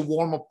you need to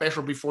warm up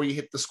better before you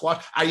hit the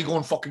squat? Are you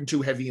going fucking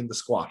too heavy in the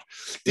squat?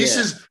 This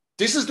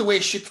is the way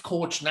shit's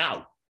coached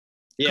now.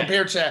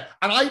 Compared to,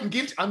 and I'm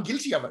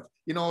guilty of it.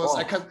 You know, it's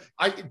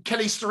like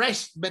Kelly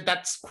Starrett made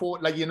that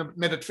quote, like, you know,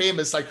 made it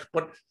famous. Like,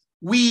 but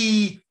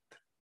we,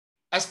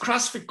 as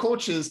CrossFit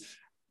coaches,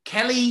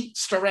 Kelly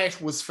Starrett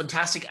was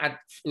fantastic at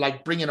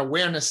like bringing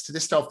awareness to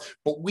this stuff,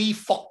 but we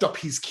fucked up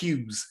his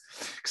cues.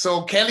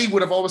 So Kelly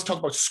would have always talked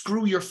about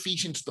screw your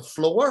feet into the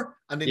floor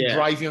and then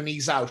drive your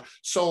knees out.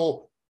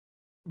 So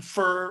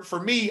for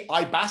me,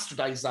 I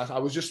bastardized that. I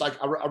was just like,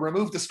 I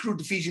removed the screw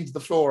the feet into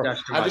the floor.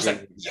 I was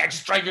like,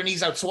 just drive your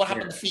knees out. So what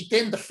happened to the feet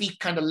then? The feet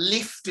kind of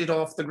lifted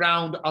off the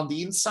ground on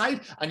the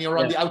inside and you're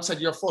on the outside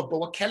of your foot. But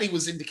what Kelly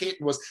was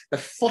indicating was the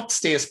foot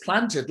stays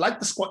planted, like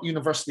the Squat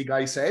University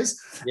guy says.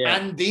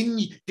 And then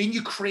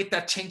you create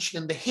that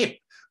tension in the hip.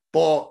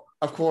 But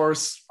of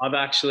course, I've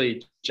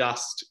actually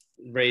just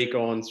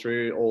gone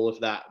through all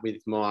of that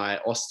with my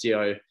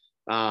osteo,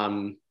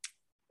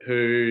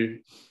 who...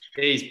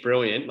 She's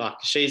brilliant. Like,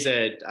 she's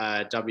a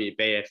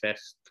WBFF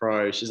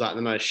pro. She's like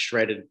the most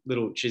shredded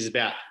little, she's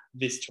about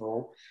this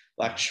tall,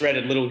 like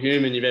shredded little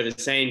human you've ever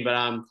seen.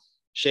 But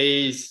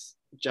she's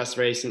just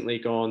recently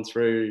gone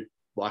through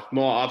like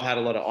more, I've had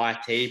a lot of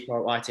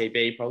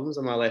ITB problems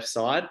on my left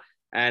side.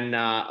 And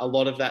a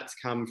lot of that's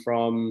come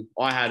from,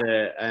 I had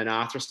an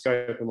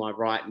arthroscope in my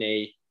right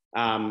knee.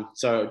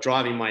 So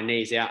driving my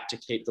knees out to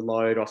keep the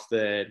load off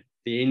the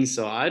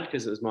inside,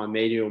 because it was my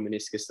medial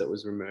meniscus that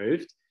was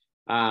removed.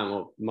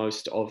 Or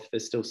most of,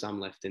 there's still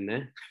some left in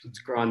there. It's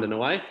grinding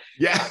away.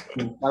 Yeah.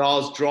 But I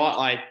was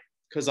dry,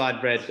 because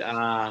I'd read,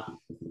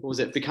 what was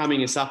it,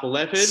 Becoming a Supple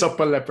Leopard?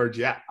 Supple Leopard,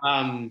 yeah.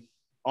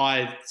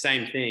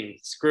 Same thing.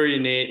 Screw your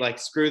knee, like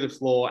screw the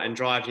floor and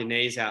drive your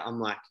knees out. I'm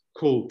like,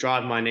 cool,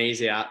 drive my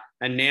knees out.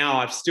 And now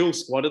I've still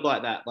squatted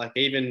like that. Like,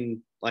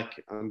 even like,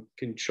 I'm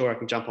sure I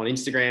can jump on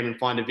Instagram and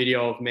find a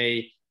video of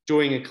me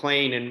doing a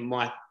clean and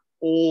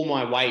all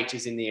my weight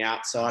is in the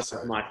outside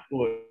of my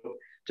foot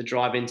to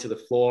drive into the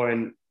floor.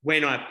 And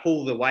when I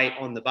pull the weight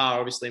on the bar,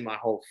 obviously my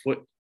whole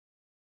foot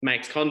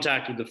makes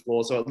contact with the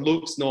floor. So it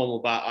looks normal,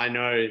 but I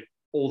know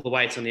all the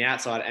weight's on the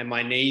outside and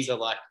my knees are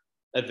like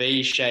a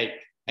V shape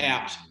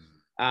out,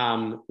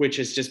 which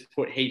has just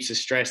put heaps of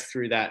stress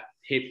through that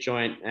hip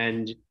joint.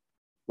 And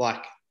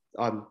like,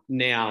 I'm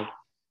now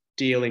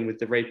dealing with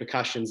the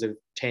repercussions of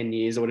 10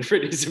 years or whatever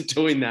it is of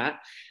doing that.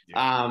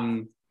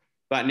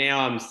 But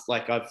now I'm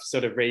like, I've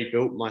sort of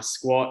rebuilt my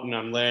squat and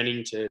I'm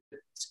learning to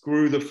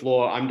screw the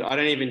floor. I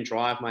don't even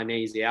drive my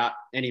knees out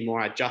anymore.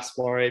 I just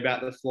worry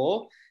about the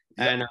floor.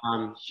 And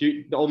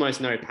almost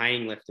no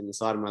pain left in the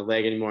side of my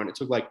leg anymore. And it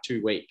took like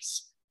 2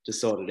 weeks to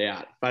sort it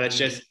out. But it's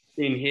just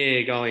in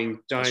here going,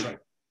 don't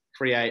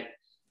create,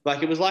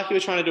 like, it was like you were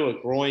trying to do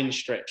a groin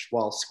stretch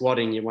while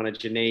squatting. You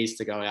wanted your knees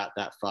to go out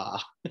that far.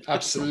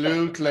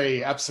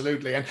 Absolutely.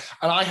 And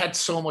I had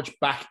so much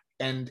back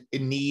and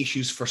knee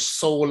issues for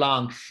so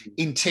long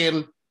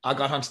until I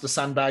got onto the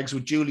sandbags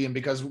with Julian,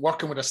 because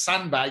working with a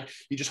sandbag,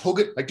 you just hug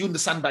it, like doing the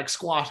sandbag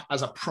squat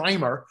as a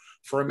primer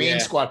for a main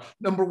squat.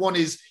 Number one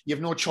is you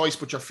have no choice,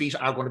 but your feet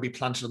are going to be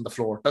planted on the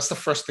floor. That's the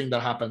first thing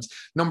that happens.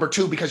 Number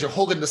two, because you're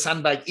hugging the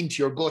sandbag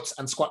into your guts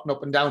and squatting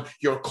up and down,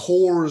 your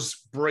core's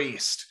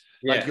braced.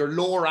 Like your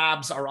lower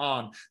abs are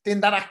on,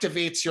 then that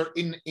activates your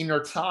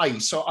inner thigh.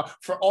 So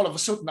for all of a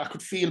sudden, I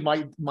could feel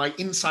my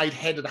inside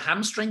head of the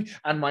hamstring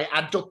and my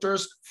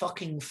adductors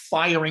fucking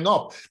firing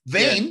up.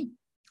 Then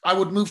I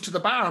would move to the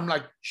bar. I'm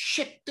like,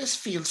 shit, this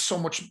feels so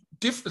much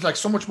different, like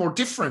so much more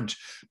different,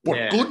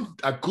 but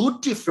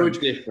good different.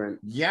 Good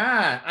different.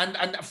 Yeah.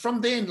 And from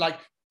then, like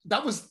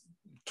that was,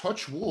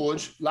 touch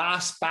wood,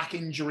 last back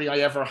injury I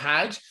ever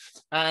had.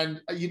 And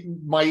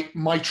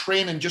my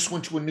training just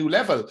went to a new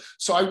level.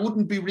 So I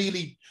wouldn't be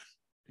really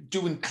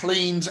doing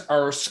cleans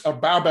or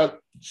barbell,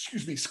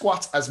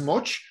 squats as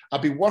much.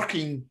 I'd be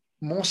working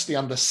mostly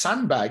on the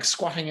sandbag,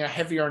 squatting a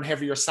heavier and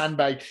heavier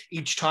sandbag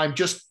each time,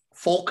 just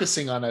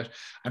focusing on it.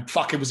 And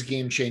fuck, it was a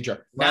game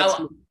changer.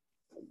 That's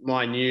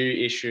my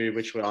new issue,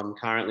 which I'm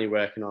currently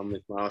working on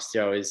with my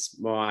osteo, is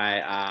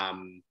my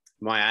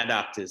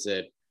adductors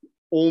are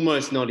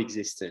almost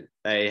non-existent.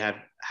 They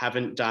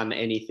haven't done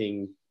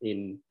anything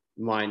in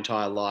my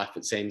entire life,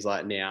 it seems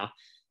like now.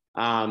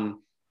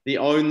 The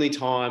only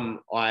time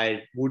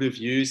I would have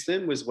used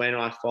them was when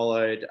I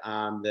followed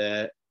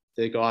the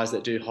guys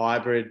that do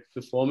hybrid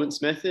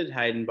performance method,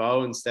 Hayden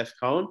Bowe and Steph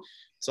Cohen.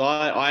 So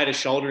I had a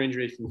shoulder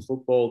injury from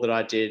football that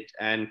I did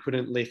and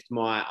couldn't lift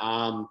my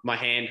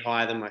hand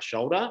higher than my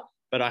shoulder,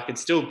 but I could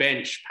still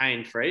bench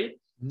pain-free.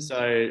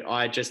 So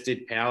I just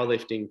did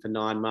powerlifting for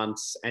 9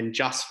 months and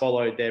just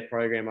followed their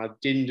program. I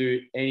didn't do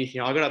anything.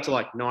 I got up to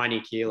like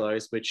 90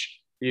 kilos, which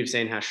you've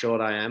seen how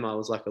short I am. I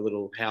was like a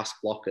little house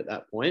block at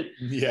that point.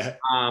 Yeah.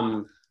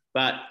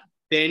 But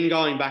then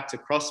going back to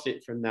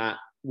CrossFit from that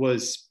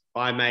was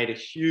I made a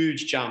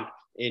huge jump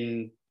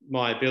in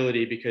my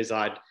ability because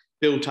I'd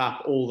built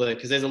up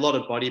because there's a lot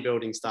of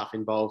bodybuilding stuff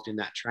involved in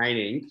that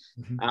training.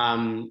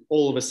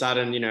 All of a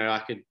sudden,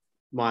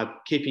 my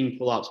kipping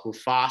pull-ups were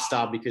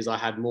faster because I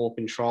had more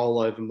control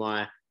over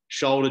my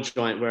shoulder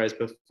joint, whereas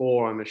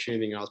before I'm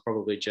assuming I was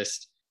probably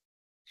just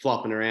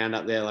flopping around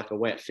up there like a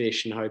wet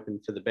fish and hoping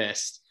for the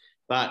best.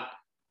 But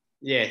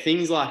yeah,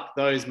 things like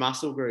those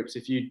muscle groups,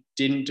 if you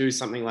didn't do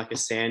something like a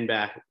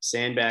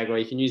sandbag, or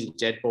you can use a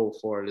dead ball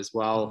for it as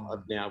well,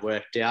 I've now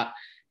worked out.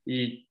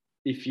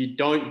 If you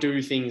don't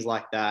do things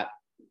like that,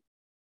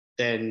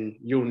 then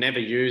you'll never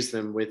use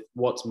them with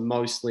what's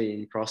mostly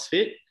in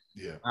CrossFit.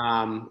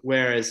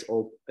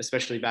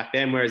 Especially back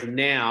then, whereas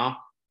now,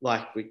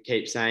 like we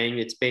keep saying,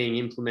 it's being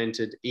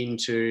implemented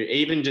into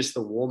even just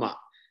the warm-up,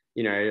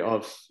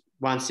 of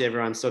once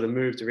everyone's sort of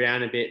moved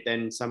around a bit,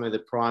 then some of the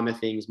primer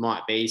things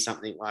might be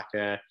something like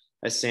a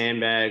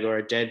sandbag or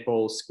a dead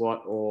ball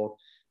squat or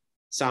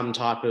some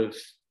type of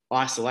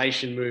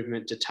isolation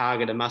movement to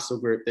target a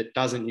muscle group that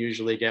doesn't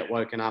usually get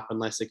woken up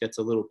unless it gets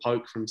a little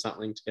poke from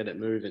something to get it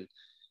moving.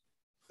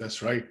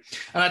 That's right.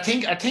 And I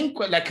think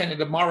like kind of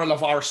the moral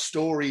of our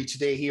story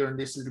today here in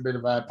this little bit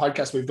of a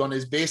podcast we've done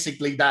is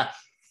basically that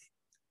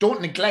don't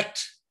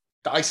neglect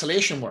the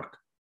isolation work.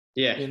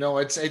 Yeah.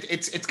 I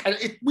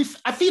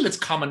feel it's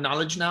common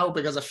knowledge now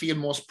because I feel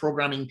most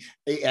programming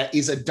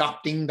is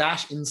adopting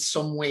that in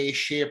some way,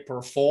 shape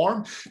or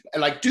form.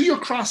 Like do your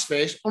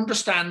CrossFit,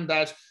 understand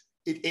that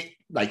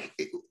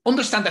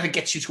understand that it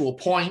gets you to a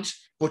point,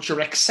 but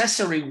your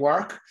accessory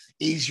work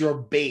is your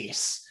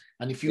base.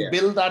 And if you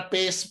build that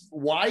base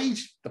wide,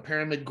 the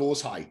pyramid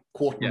goes high.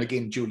 Quoting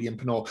again, Julian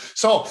Pineau.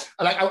 So,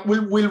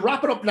 we'll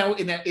wrap it up now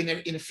in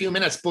a few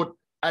minutes. But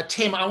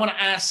Tim, I want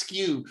to ask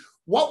you,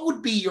 what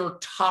would be your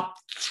top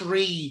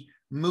 3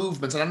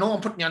 movements? And I know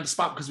I'm putting you on the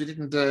spot because we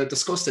didn't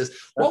discuss this.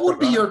 What would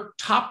be your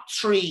top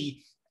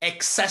 3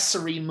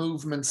 accessory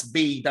movements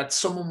be that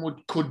someone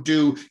could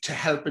do to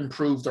help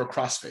improve their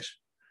CrossFit?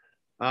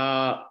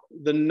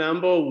 The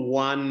number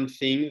one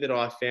thing that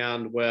I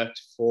found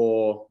worked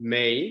for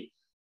me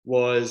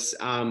was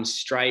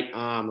straight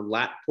arm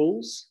lat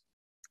pulls.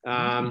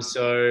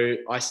 So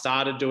I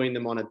started doing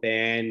them on a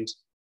band,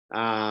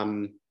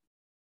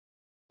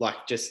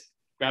 like just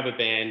grab a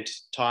band,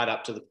 tie it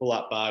up to the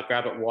pull-up bar,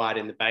 grab it wide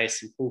in the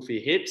base and pull for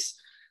your hips.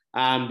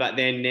 But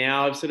then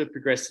now I've sort of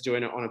progressed to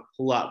doing it on a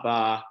pull-up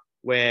bar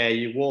where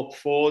you walk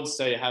forward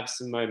so you have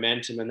some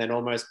momentum and then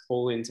almost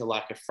pull into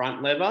like a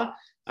front lever.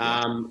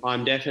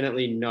 I'm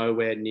definitely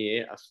nowhere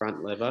near a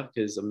front lever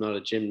because I'm not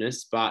a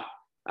gymnast, but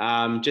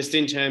just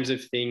in terms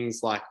of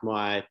things like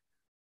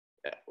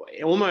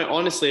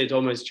honestly, it's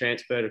almost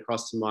transferred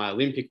across to my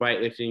Olympic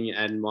weightlifting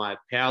and my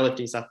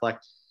powerlifting stuff,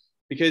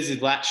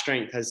 because lat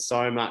strength has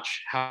so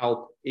much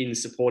help in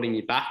supporting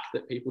your back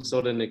that people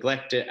sort of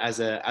neglect it as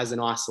an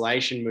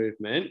isolation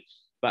movement.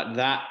 But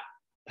that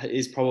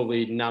is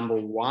probably number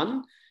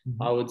one,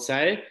 I would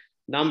say.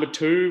 Number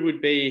 2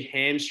 would be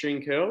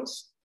hamstring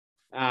curls.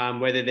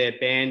 Whether they're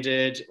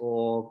banded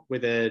or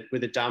with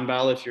a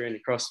dumbbell. If you're in a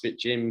CrossFit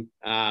gym,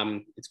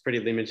 it's pretty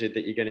limited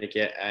that you're going to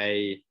get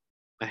a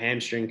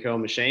hamstring curl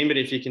machine. But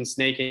if you can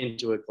sneak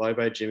into a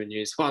Globo gym and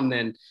use one,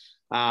 then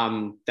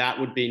that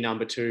would be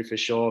number 2 for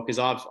sure. Because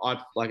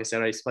I've like I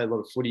said, I used to play a lot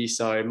of footy,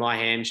 so my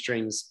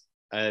hamstrings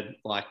are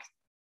like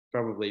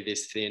probably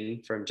this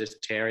thin from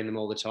just tearing them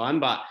all the time.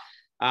 But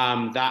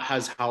that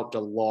has helped a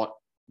lot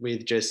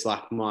with just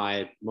like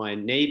my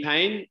knee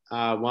pain,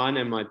 one,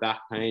 and my back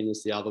pain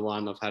is the other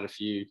one. I've had a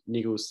few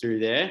niggles through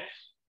there.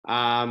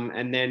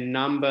 And then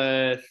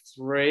number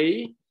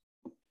 3,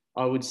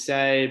 I would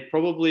say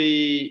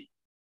probably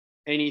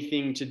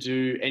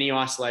any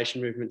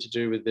isolation movement to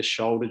do with the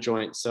shoulder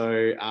joint.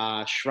 So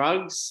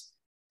shrugs,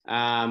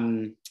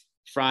 front,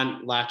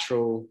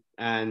 lateral,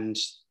 and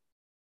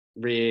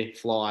rear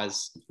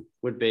flies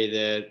would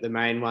be the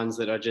main ones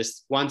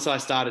that once I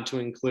started to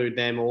include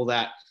them, all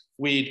that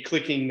weird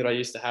clicking that I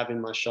used to have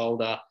in my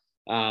shoulder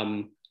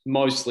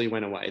mostly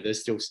went away.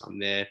 There's still some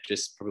there,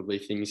 just probably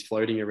things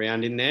floating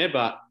around in there.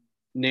 But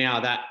now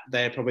that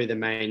they're probably the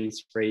main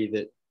 3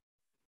 that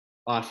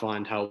I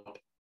find help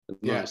the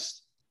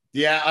most.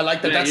 Yeah, I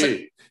like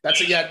that.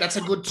 That's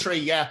a good 3.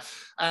 Yeah.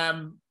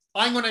 I'm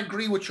going to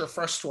agree with your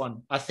first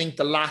one. I think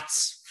the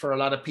lats for a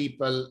lot of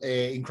people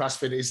in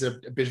CrossFit is a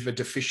bit of a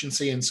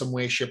deficiency in some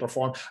way, shape, or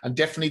form. And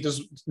definitely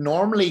there's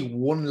normally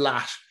one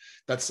lat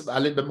that's a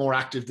little bit more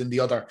active than the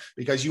other,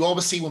 because you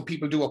always see when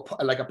people do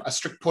a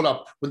strict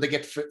pull-up, when they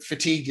get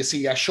fatigued, you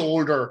see a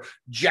shoulder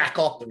jack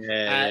up,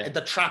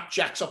 the trap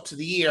jacks up to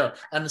the ear,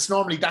 and it's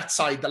normally that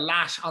side. The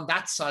lat on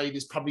that side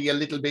is probably a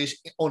little bit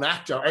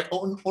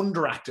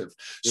underactive.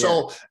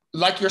 So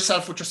like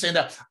yourself, what you're saying,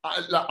 that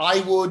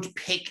I would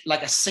pick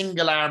like a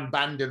single arm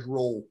banded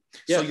row.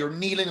 So you're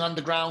kneeling on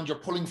the ground, you're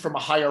pulling from a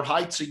higher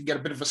height, so you can get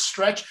a bit of a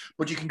stretch,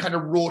 but you can kind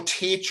of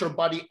rotate your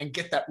body and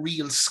get that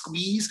real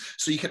squeeze,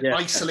 so you can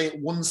isolate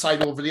one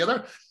side over the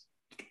other,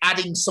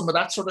 adding some of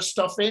that sort of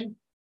stuff in.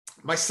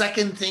 My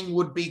second thing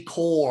would be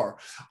core.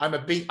 I'm a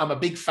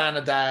big fan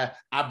of the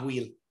ab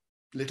wheel.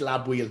 Little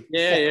ab wheel.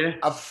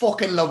 I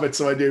fucking love it,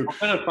 so I do. I've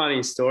got a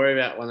funny story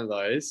about one of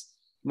those.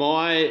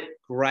 My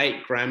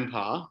great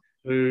grandpa,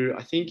 who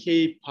I think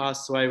he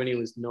passed away when he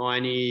was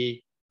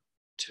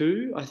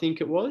 92, I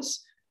think it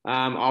was.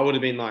 I would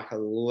have been like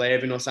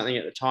 11 or something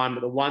at the time.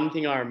 But the one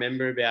thing I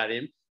remember about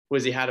him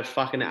was he had a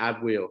fucking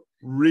ab wheel.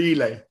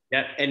 Really?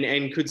 Yeah,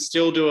 and could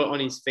still do it on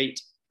his feet.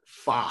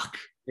 Fuck.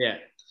 Yeah.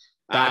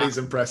 That is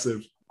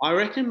impressive. I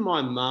reckon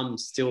my mum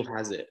still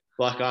has it.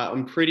 Like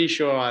I'm pretty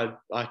sure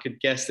I could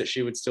guess that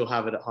she would still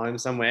have it at home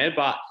somewhere.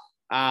 But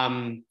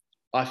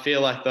I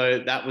feel like though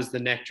that was the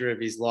nectar of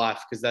his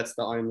life, because that's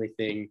the only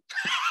thing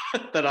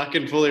that I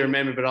can fully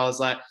remember.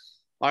 But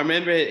I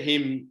remember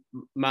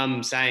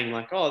mum saying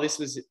like, oh, this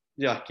was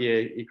like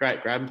your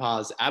great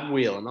grandpa's ab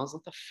wheel. And I was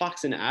like, the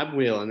fuck's an ab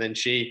wheel? And then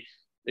she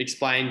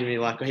explained to me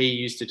like he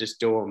used to just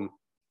do them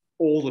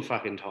all the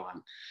fucking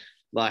time.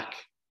 Like,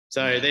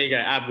 so there you go,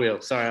 ab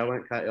wheel. Sorry, I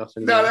won't cut you off.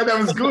 No, that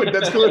was good.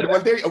 That's good.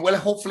 Well,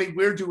 hopefully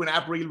we're doing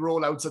ab wheel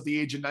rollouts at the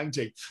age of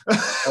 90.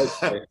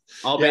 Okay.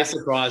 I'll be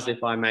surprised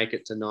if I make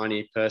it to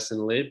 90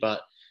 personally,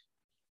 but.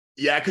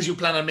 Yeah, because you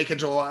plan on making it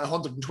to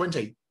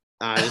 120.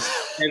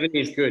 70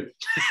 is good.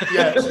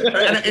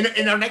 And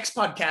in our next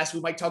podcast, we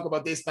might talk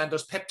about this, man.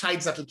 There's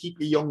peptides that'll keep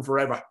you young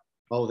forever.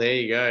 Oh, there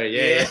you go.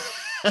 Yeah.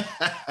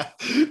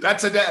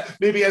 That's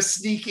maybe a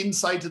sneak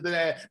insight to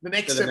the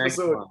next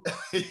episode.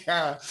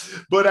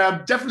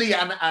 But definitely,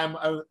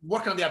 I'm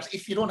working on the abs.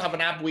 If you don't have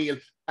an ab wheel,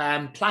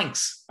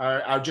 planks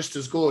are just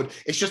as good.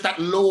 It's just that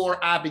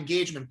lower ab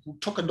engagement,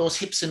 tucking those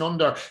hips in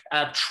under,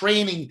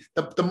 training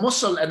the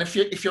muscle. And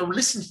if you're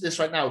listening to this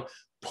right now,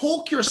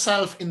 poke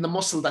yourself in the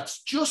muscle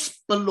that's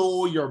just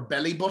below your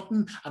belly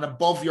button and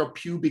above your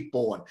pubic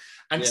bone,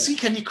 and see,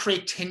 can you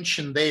create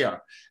tension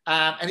there?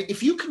 And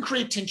if you can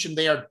create tension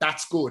there,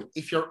 that's good.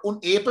 If you're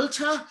unable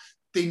to,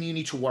 then you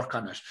need to work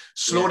on it.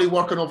 Slowly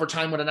working over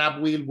time with an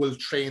ab wheel will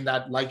train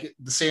that, like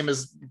the same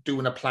as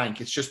doing a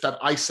plank. It's just that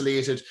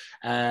isolated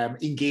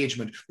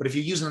engagement. But if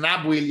you're using an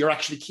ab wheel, you're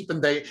actually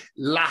keeping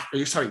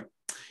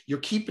you're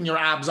keeping your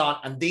abs on,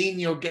 and then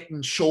you're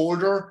getting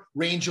shoulder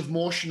range of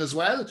motion as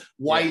well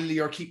while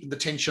you're keeping the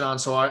tension on.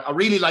 So I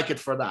really like it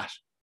for that.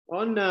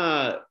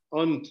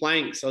 On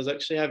planks, I was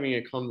actually having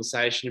a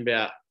conversation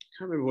about, I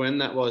can't remember when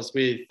that was,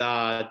 with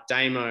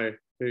Damo,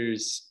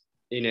 who's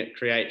in it,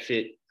 Create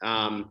Fit.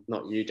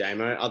 Not you,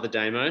 Damo, other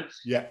Damo.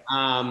 Yeah.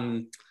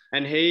 And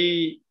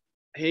he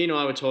and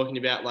I were talking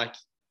about like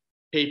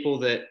people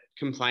that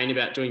complain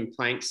about doing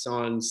planks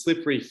on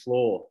slippery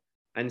floor,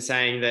 and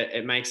saying that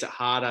it makes it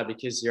harder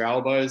because your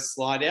elbows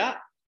slide out.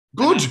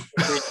 Good.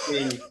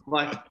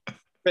 But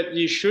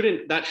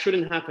that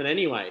shouldn't happen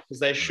anyway, because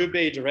they should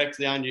be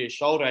directly under your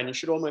shoulder, and you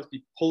should almost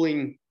be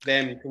pulling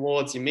them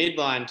towards your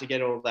midline to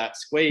get all of that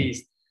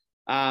squeezed.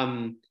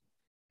 I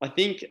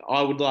think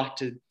I would like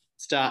to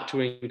start to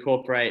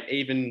incorporate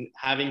even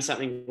having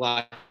something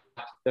like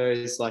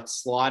those like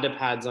slider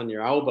pads on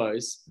your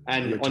elbows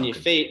and on your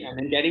feet, and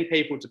then getting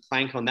people to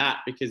plank on that,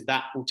 because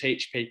that will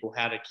teach people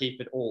how to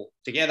keep it all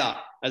together,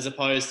 as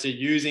opposed to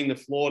using the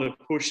floor to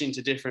push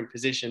into different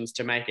positions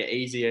to make it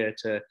easier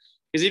to,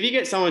 because if you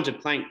get someone to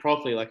plank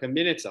properly, like a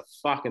minute's a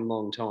fucking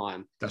long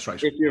time. That's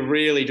right. If you're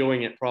really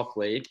doing it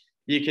properly,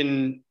 you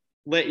can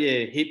let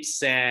your hips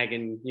sag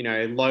and,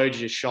 load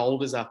your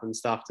shoulders up and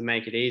stuff to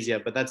make it easier,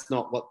 but that's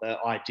not what the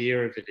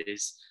idea of it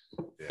is.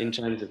 in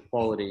terms of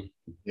quality.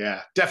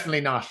 Yeah,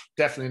 definitely not.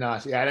 Definitely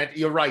not. Yeah, and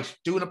you're right.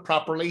 Doing it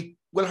properly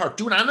will hurt.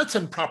 Doing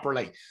anything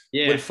properly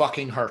will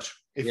fucking hurt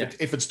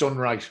if it's done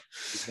right.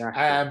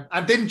 Exactly.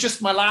 And then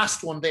just my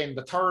last one then,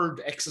 the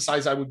third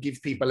exercise I would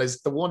give people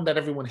is the one that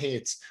everyone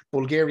hates,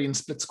 Bulgarian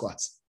split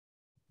squats.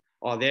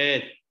 Oh,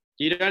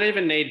 you don't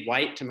even need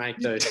weight to make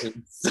those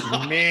things.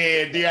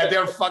 Man, yeah,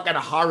 they're fucking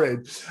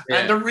horrid. Yeah.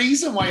 And the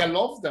reason why I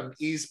love them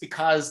is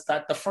because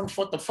that the front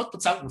foot, the foot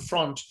that's out in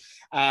front,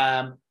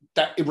 that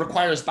it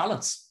requires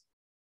balance.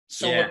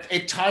 So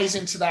it ties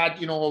into that,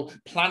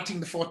 planting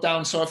the foot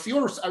down. So if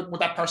you're with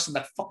that person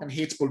that fucking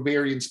hates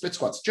Bulgarian split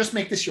squats, just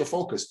make this your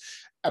focus.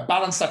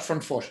 Balance that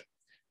front foot.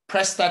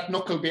 Press that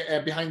knuckle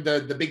behind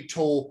the big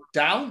toe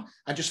down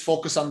and just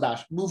focus on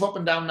that. Move up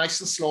and down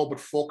nice and slow, but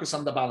focus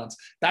on the balance.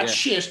 That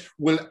shit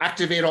will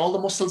activate all the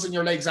muscles in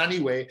your legs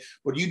anyway.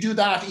 But you do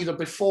that either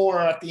before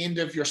or at the end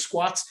of your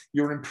squats,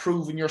 you're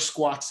improving your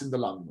squats in the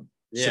long run.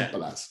 Yeah.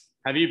 Simple as.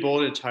 Have you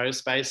bought a toe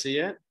spacer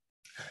yet?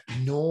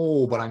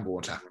 No, but I'm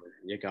going to.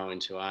 You're going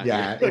to, aren't you?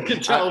 I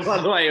can tell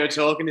by the way you're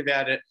talking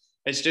about it.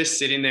 It's just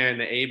sitting there in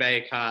the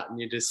eBay cart and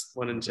you're just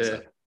wanting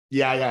to...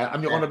 Yeah.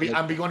 I'm going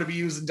to be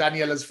using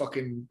Daniela's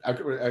fucking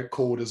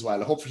code as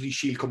well. Hopefully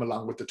she'll come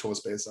along with the toe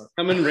spacer.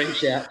 Come and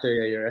reach out to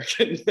you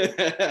reckon?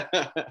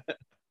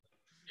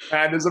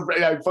 And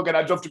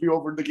I'd love to be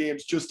over in the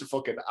games just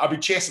to I'll be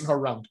chasing her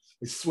around.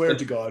 I swear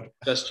to God.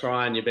 Just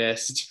trying your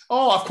best.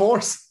 Oh, of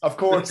course. All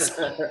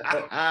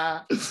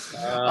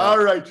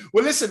right.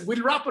 Well, listen,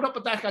 we'll wrap it up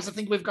with that, guys. I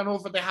think we've gone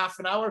over the half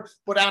an hour.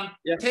 But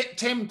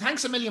Tim,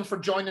 thanks a million for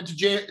joining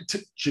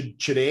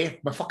today.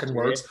 My fucking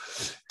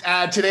words.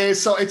 Today.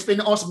 So it's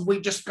been awesome.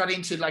 We just got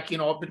into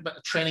a bit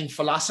of training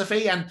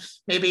philosophy, and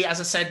maybe, as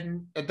I said,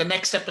 in the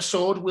next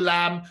episode,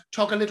 we'll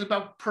talk a little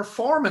about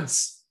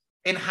performance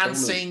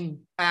enhancing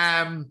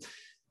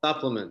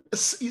supplement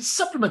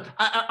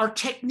our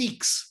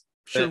techniques,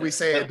 should we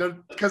say?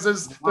 Because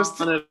there's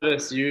one of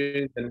us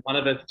use and one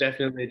of us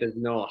definitely does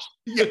not.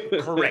 Yeah,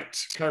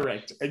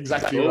 correct,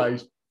 exactly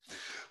right.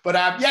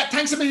 But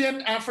thanks a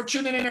million for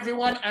tuning in,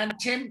 everyone. And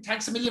Tim,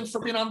 thanks a million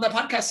for being on the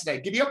podcast today.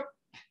 Giddy up.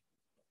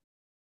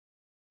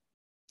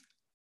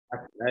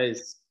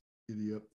 Nice. Giddy up.